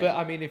that. Yeah. But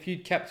I mean, if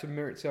you'd kept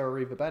Maurizio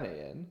Arrivabene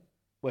in,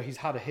 where he's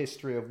had a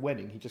history of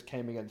winning, he just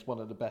came against one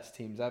of the best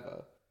teams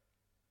ever.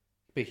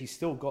 But he's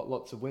still got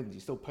lots of wins.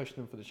 He's still pushing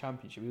them for the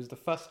championship. He was the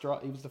first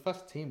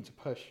team to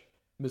push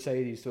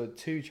Mercedes to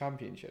 2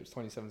 championships,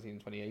 2017 and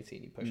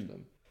 2018. He pushed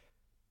them.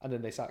 And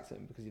then they sacked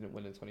him because he didn't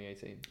win in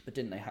 2018. But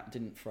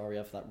didn't Ferrari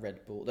have that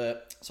Red Bull?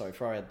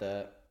 Ferrari had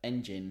the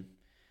engine.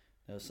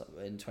 There was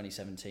in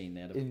 2017.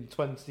 They had in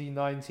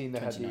 2019 they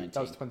had that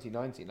was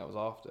 2019. That was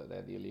after they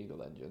had the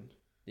illegal engine.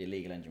 The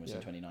illegal engine was in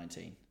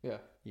 2019. Yeah.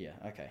 Yeah.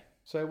 Okay.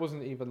 So it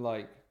wasn't even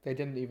like they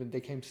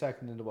came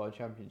second in the World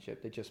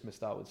Championship. They just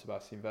missed out with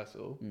Sebastian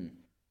Vettel,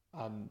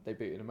 and they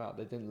booted him out.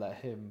 They didn't let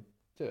him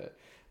do it.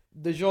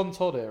 The Jean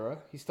Todt era,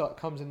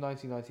 comes in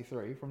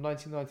 1993. From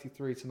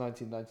 1993 to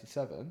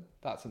 1997,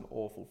 that's an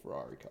awful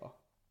Ferrari car.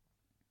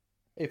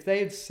 If they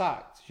had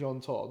sacked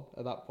Jean Todt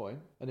at that point,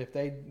 and if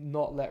they'd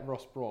not let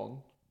Ross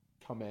Brawn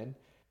come in,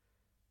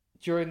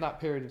 during that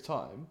period of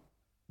time,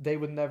 they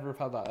would never have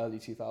had that early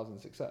 2000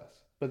 success.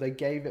 But they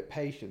gave it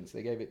patience,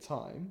 they gave it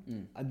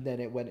time, and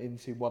then it went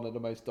into one of the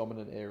most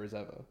dominant eras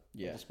ever of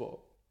the sport.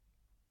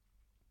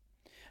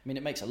 I mean,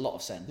 it makes a lot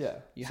of sense. Yeah.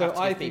 You have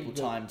to give people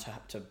time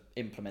to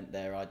implement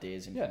their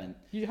ideas, you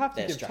have to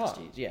their give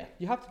strategies. Time. Yeah.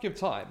 You have to give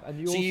time.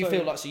 And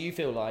you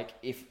feel like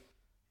if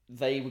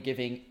they were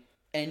giving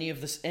any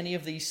of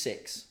these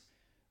 6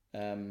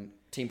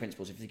 team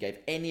principals, if they gave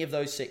any of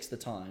those 6 the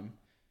time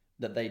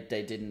that they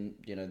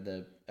didn't,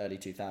 the early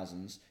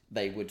 2000s,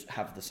 they would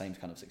have the same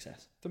kind of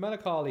success.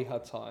 Domenicali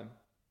had time.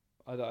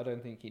 I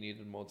don't think he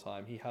needed more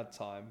time. He had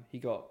time. He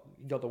got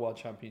the World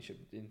Championship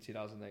in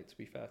 2008, to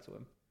be fair to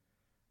him.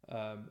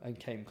 And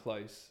came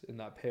close in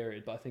that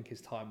period, but I think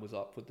his time was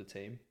up with the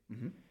team.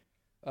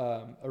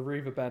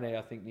 Arrivabene,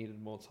 I think, needed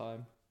more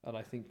time, and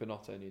I think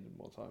Binotto needed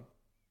more time.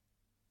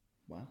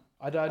 Wow.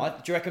 I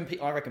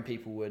reckon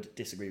people would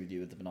disagree with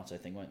you with the Binotto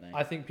thing, won't they?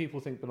 I think people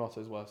think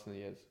Binotto's worse than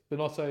he is.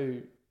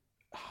 Binotto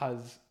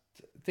has...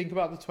 Think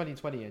about the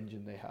 2020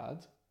 engine they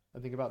had,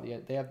 and think about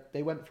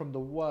they went from the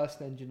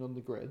worst engine on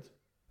the grid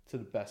to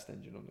the best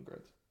engine on the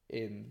grid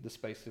in the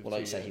space of 2 years.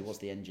 Like you say, he was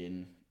the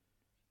engine...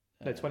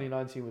 No,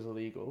 2019 was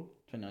illegal.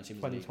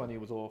 2020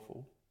 was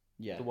awful.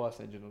 Yeah. The worst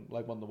engine,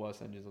 one of the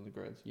worst engines on the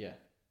grid. Yeah.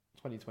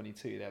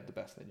 2022, they have the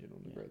best engine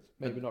on the grid.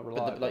 Maybe not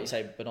reliable. But like you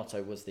say,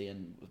 Binotto was the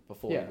end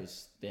before. He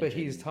was the engine. But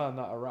he's turned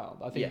that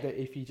around. I think that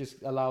if you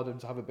just allowed him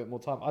to have a bit more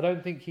time, I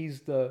don't think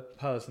he's the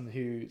person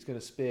who's going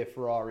to spear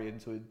Ferrari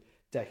into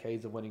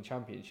decades of winning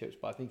championships.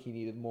 But I think he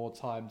needed more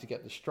time to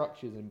get the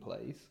structures in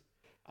place,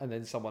 and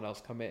then someone else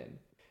come in.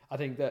 I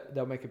think that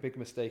they'll make a big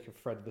mistake if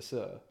Fred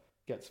Vasseur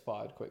gets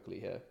fired quickly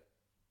here.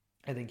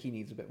 I think he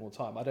needs a bit more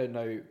time. I don't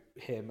know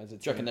him as a team.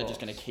 Do you reckon they're just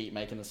going to keep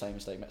making the same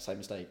mistake?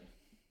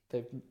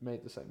 They've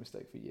made the same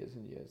mistake for years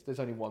and years.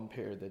 There's only one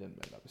period they didn't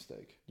make that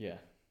mistake. Yeah.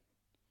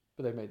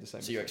 But they've made the same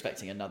mistake. So you're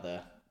expecting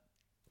another...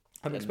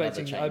 I'm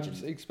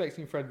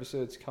expecting Fred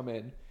Vasseur to come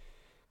in,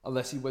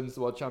 unless he wins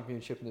the World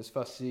Championship in his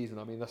first season.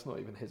 I mean, that's not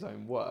even his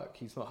own work.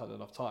 He's not had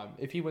enough time.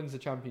 If he wins the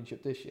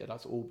championship this year,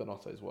 that's all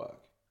Binotto's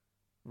work.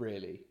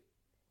 Really.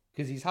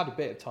 Because he's had a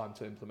bit of time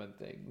to implement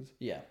things.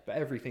 Yeah. But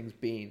everything's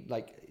been...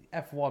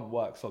 F1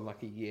 works on a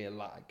year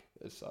lag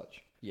as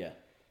such. Yeah.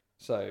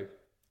 So...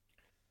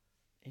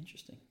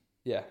 Interesting.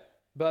 Yeah.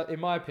 But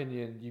in my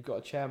opinion, you've got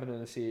a chairman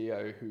and a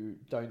CEO who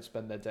don't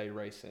spend their day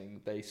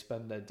racing. They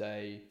spend their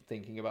day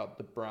thinking about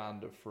the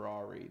brand of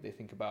Ferrari. They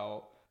think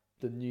about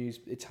the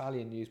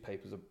Italian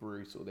newspapers are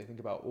brutal. They think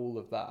about all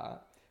of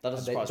that. That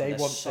doesn't surprise me.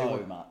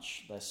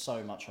 There's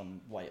so much on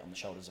weight on the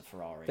shoulders of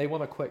Ferrari. They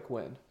want a quick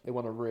win. They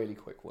want a really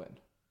quick win.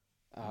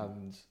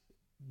 And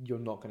you're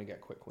not going to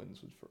get quick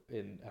wins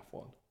in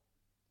F1.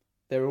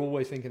 They're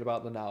always thinking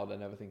about the now. They're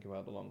never thinking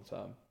about the long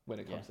term when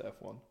it comes to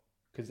F1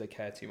 because they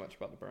care too much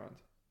about the brand.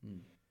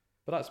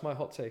 But that's my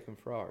hot take on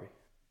Ferrari.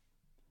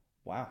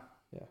 Wow.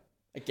 Yeah.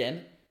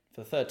 Again,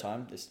 for the 3rd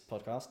time this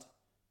podcast,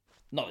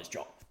 not his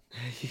job.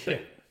 Yeah.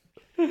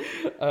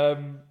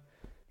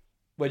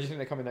 Where do you think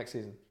they're coming next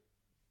season?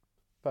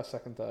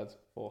 1st, 2nd, 3rd,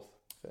 4th,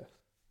 5th?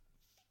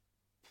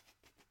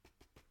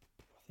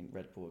 I think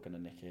Red Bull are going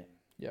to nick it.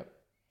 Yep.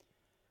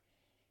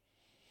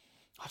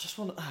 I just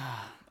want.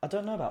 I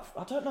don't know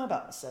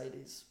about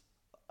Mercedes.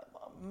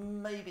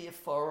 Maybe a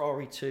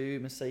Ferrari 2,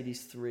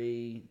 Mercedes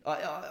 3.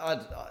 I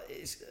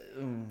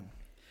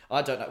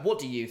don't know. What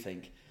do you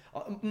think?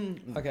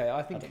 Okay,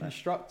 I think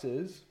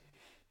constructors.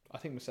 I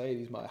think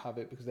Mercedes might have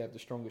it because they have the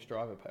strongest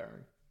driver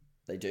pairing.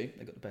 They do.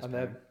 They've got the best. And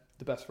pairing. they're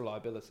the best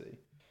reliability.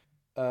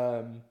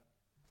 Would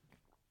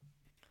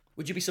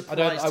you be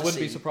surprised? I wouldn't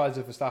be surprised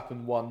if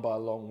Verstappen won by a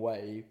long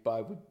way,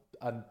 but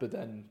but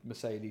then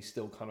Mercedes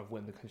still kind of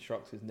win the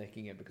constructors,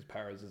 nicking it because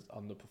Perez is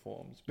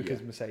underperforms.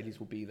 Because Mercedes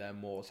will be there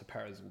more, so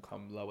Perez will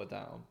come lower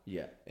down.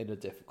 Yeah. It's a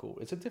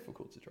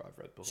difficult to drive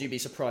Red Bull. So you'd be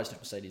surprised if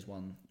Mercedes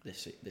won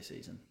this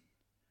season?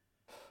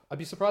 I'd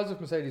be surprised if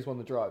Mercedes won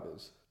the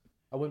drivers.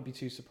 I wouldn't be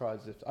too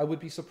surprised I would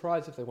be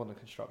surprised if they won the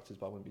constructors,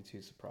 but I wouldn't be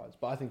too surprised.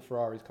 But I think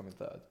Ferrari's coming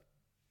third.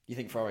 You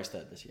think Ferrari's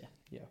third this year?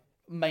 Yeah.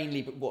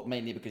 Mainly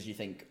because you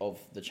think of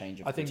the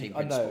change of the team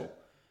principle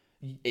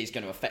is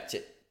going to affect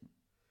it.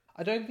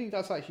 I don't think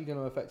that's actually going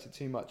to affect it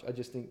too much. I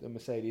just think the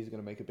Mercedes are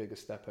going to make a bigger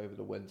step over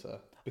the winter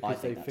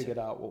because they figured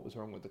out what was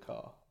wrong with the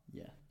car.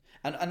 Yeah,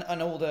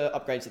 and all the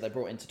upgrades that they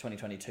brought into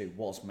 2022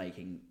 was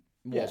making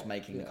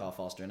the car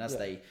faster, and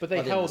they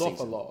held off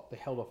a lot. They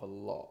held off a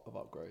lot of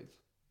upgrades.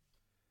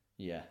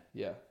 Yeah.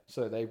 Yeah.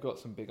 So they've got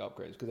some big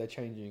upgrades because they're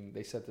changing.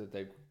 They said that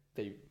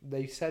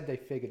they said they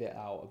figured it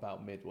out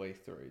about midway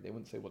through. They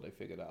wouldn't say what they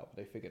figured out, but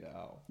they figured it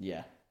out.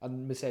 Yeah.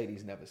 And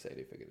Mercedes never say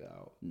they figured it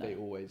out. No. They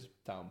always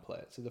downplay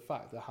it. So the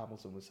fact that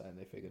Hamilton was saying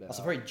they figured it out. That's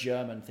a very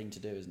German thing to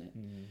do, isn't it?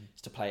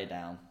 It's to play it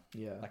down.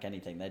 Yeah. Like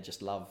anything. They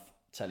just love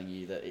telling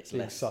you that it's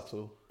being less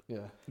subtle.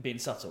 Yeah. Being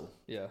subtle.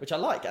 Yeah. Which I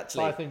like,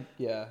 actually. So I think,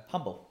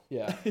 humble.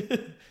 Yeah.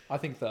 I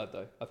think third,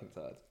 though.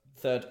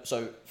 Third.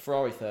 So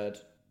Ferrari third,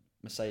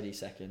 Mercedes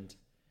second,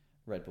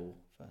 Red Bull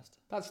first.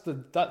 That's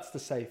the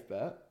safe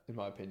bet, in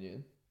my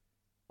opinion.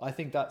 I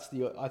think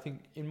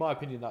in my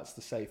opinion that's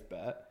the safe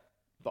bet.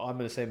 But I'm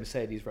going to say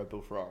Mercedes, Red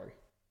Bull, Ferrari.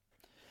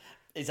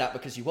 Is that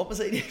because you want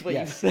Mercedes?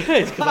 Yes,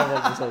 it's because I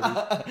want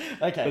Mercedes.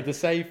 Okay. But the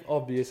safe,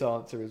 obvious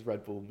answer is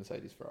Red Bull,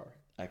 Mercedes, Ferrari.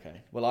 Okay.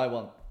 Well, I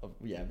want.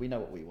 Yeah, we know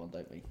what we want,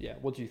 don't we? Yeah.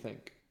 What do you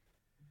think?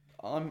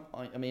 I'm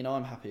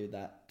happy with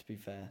that. To be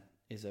fair,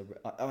 it's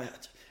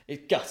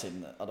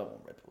gutting that I don't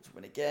want Red Bull to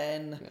win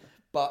again,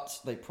 but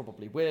they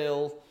probably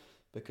will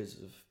because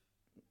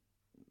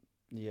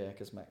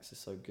Max is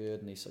so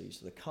good and he's so used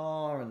to the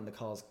car, and the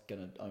car's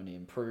gonna only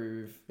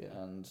improve. Yeah.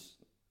 And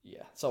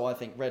so I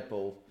think Red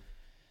Bull,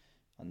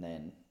 and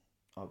then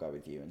I'll go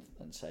with you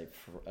and say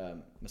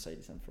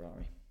Mercedes and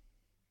Ferrari.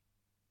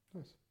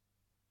 Nice.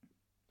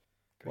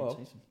 Great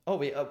season. Oh,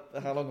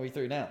 how long are we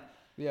through now?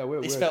 Yeah,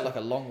 this felt like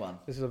a long one.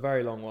 This is a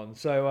very long one.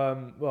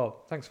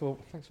 So, thanks for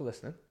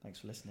listening. Thanks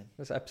for listening.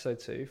 That's episode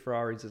 2,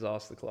 Ferrari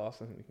Disaster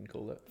Class. I think we can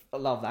call it. I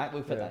love that.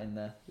 We'll put that in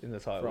the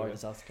title. Ferrari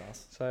Disaster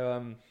Class.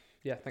 So,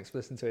 thanks for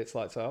listening to It's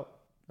Lights Out,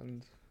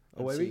 and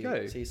away we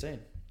go. See you soon.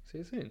 See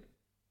you soon.